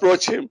to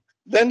approach him.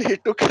 Then he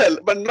took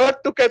it, but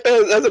not took it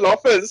as an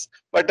offense,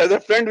 but as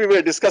a friend we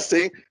were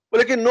discussing.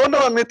 But like, no,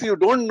 Amit, you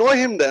don't know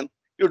him then.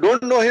 You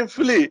don't know him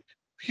fully.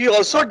 He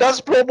also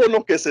does pro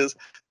bono cases.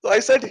 So I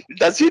said,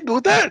 does he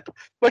do that?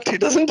 But he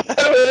doesn't have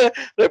a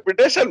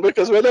reputation,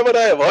 because whenever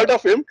I have heard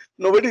of him,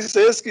 nobody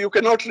says you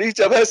cannot reach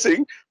Abhay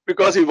Singh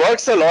because he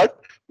works a lot,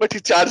 but he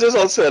charges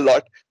also a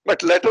lot.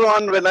 But later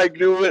on, when I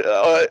grew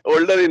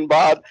older in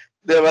bar,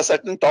 there were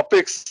certain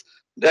topics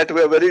that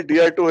were very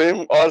dear to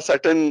him, or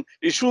certain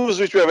issues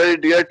which were very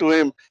dear to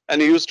him,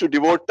 and he used to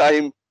devote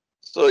time.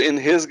 So in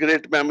his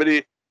great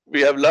memory,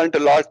 we have learnt a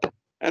lot.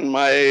 And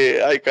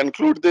I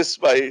conclude this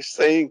by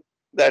saying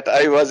that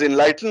I was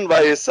enlightened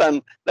by his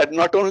son, that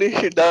not only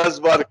he does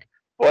work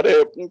for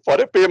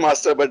a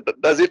paymaster, but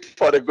does it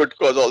for a good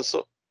cause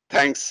also.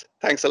 Thanks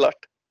a lot.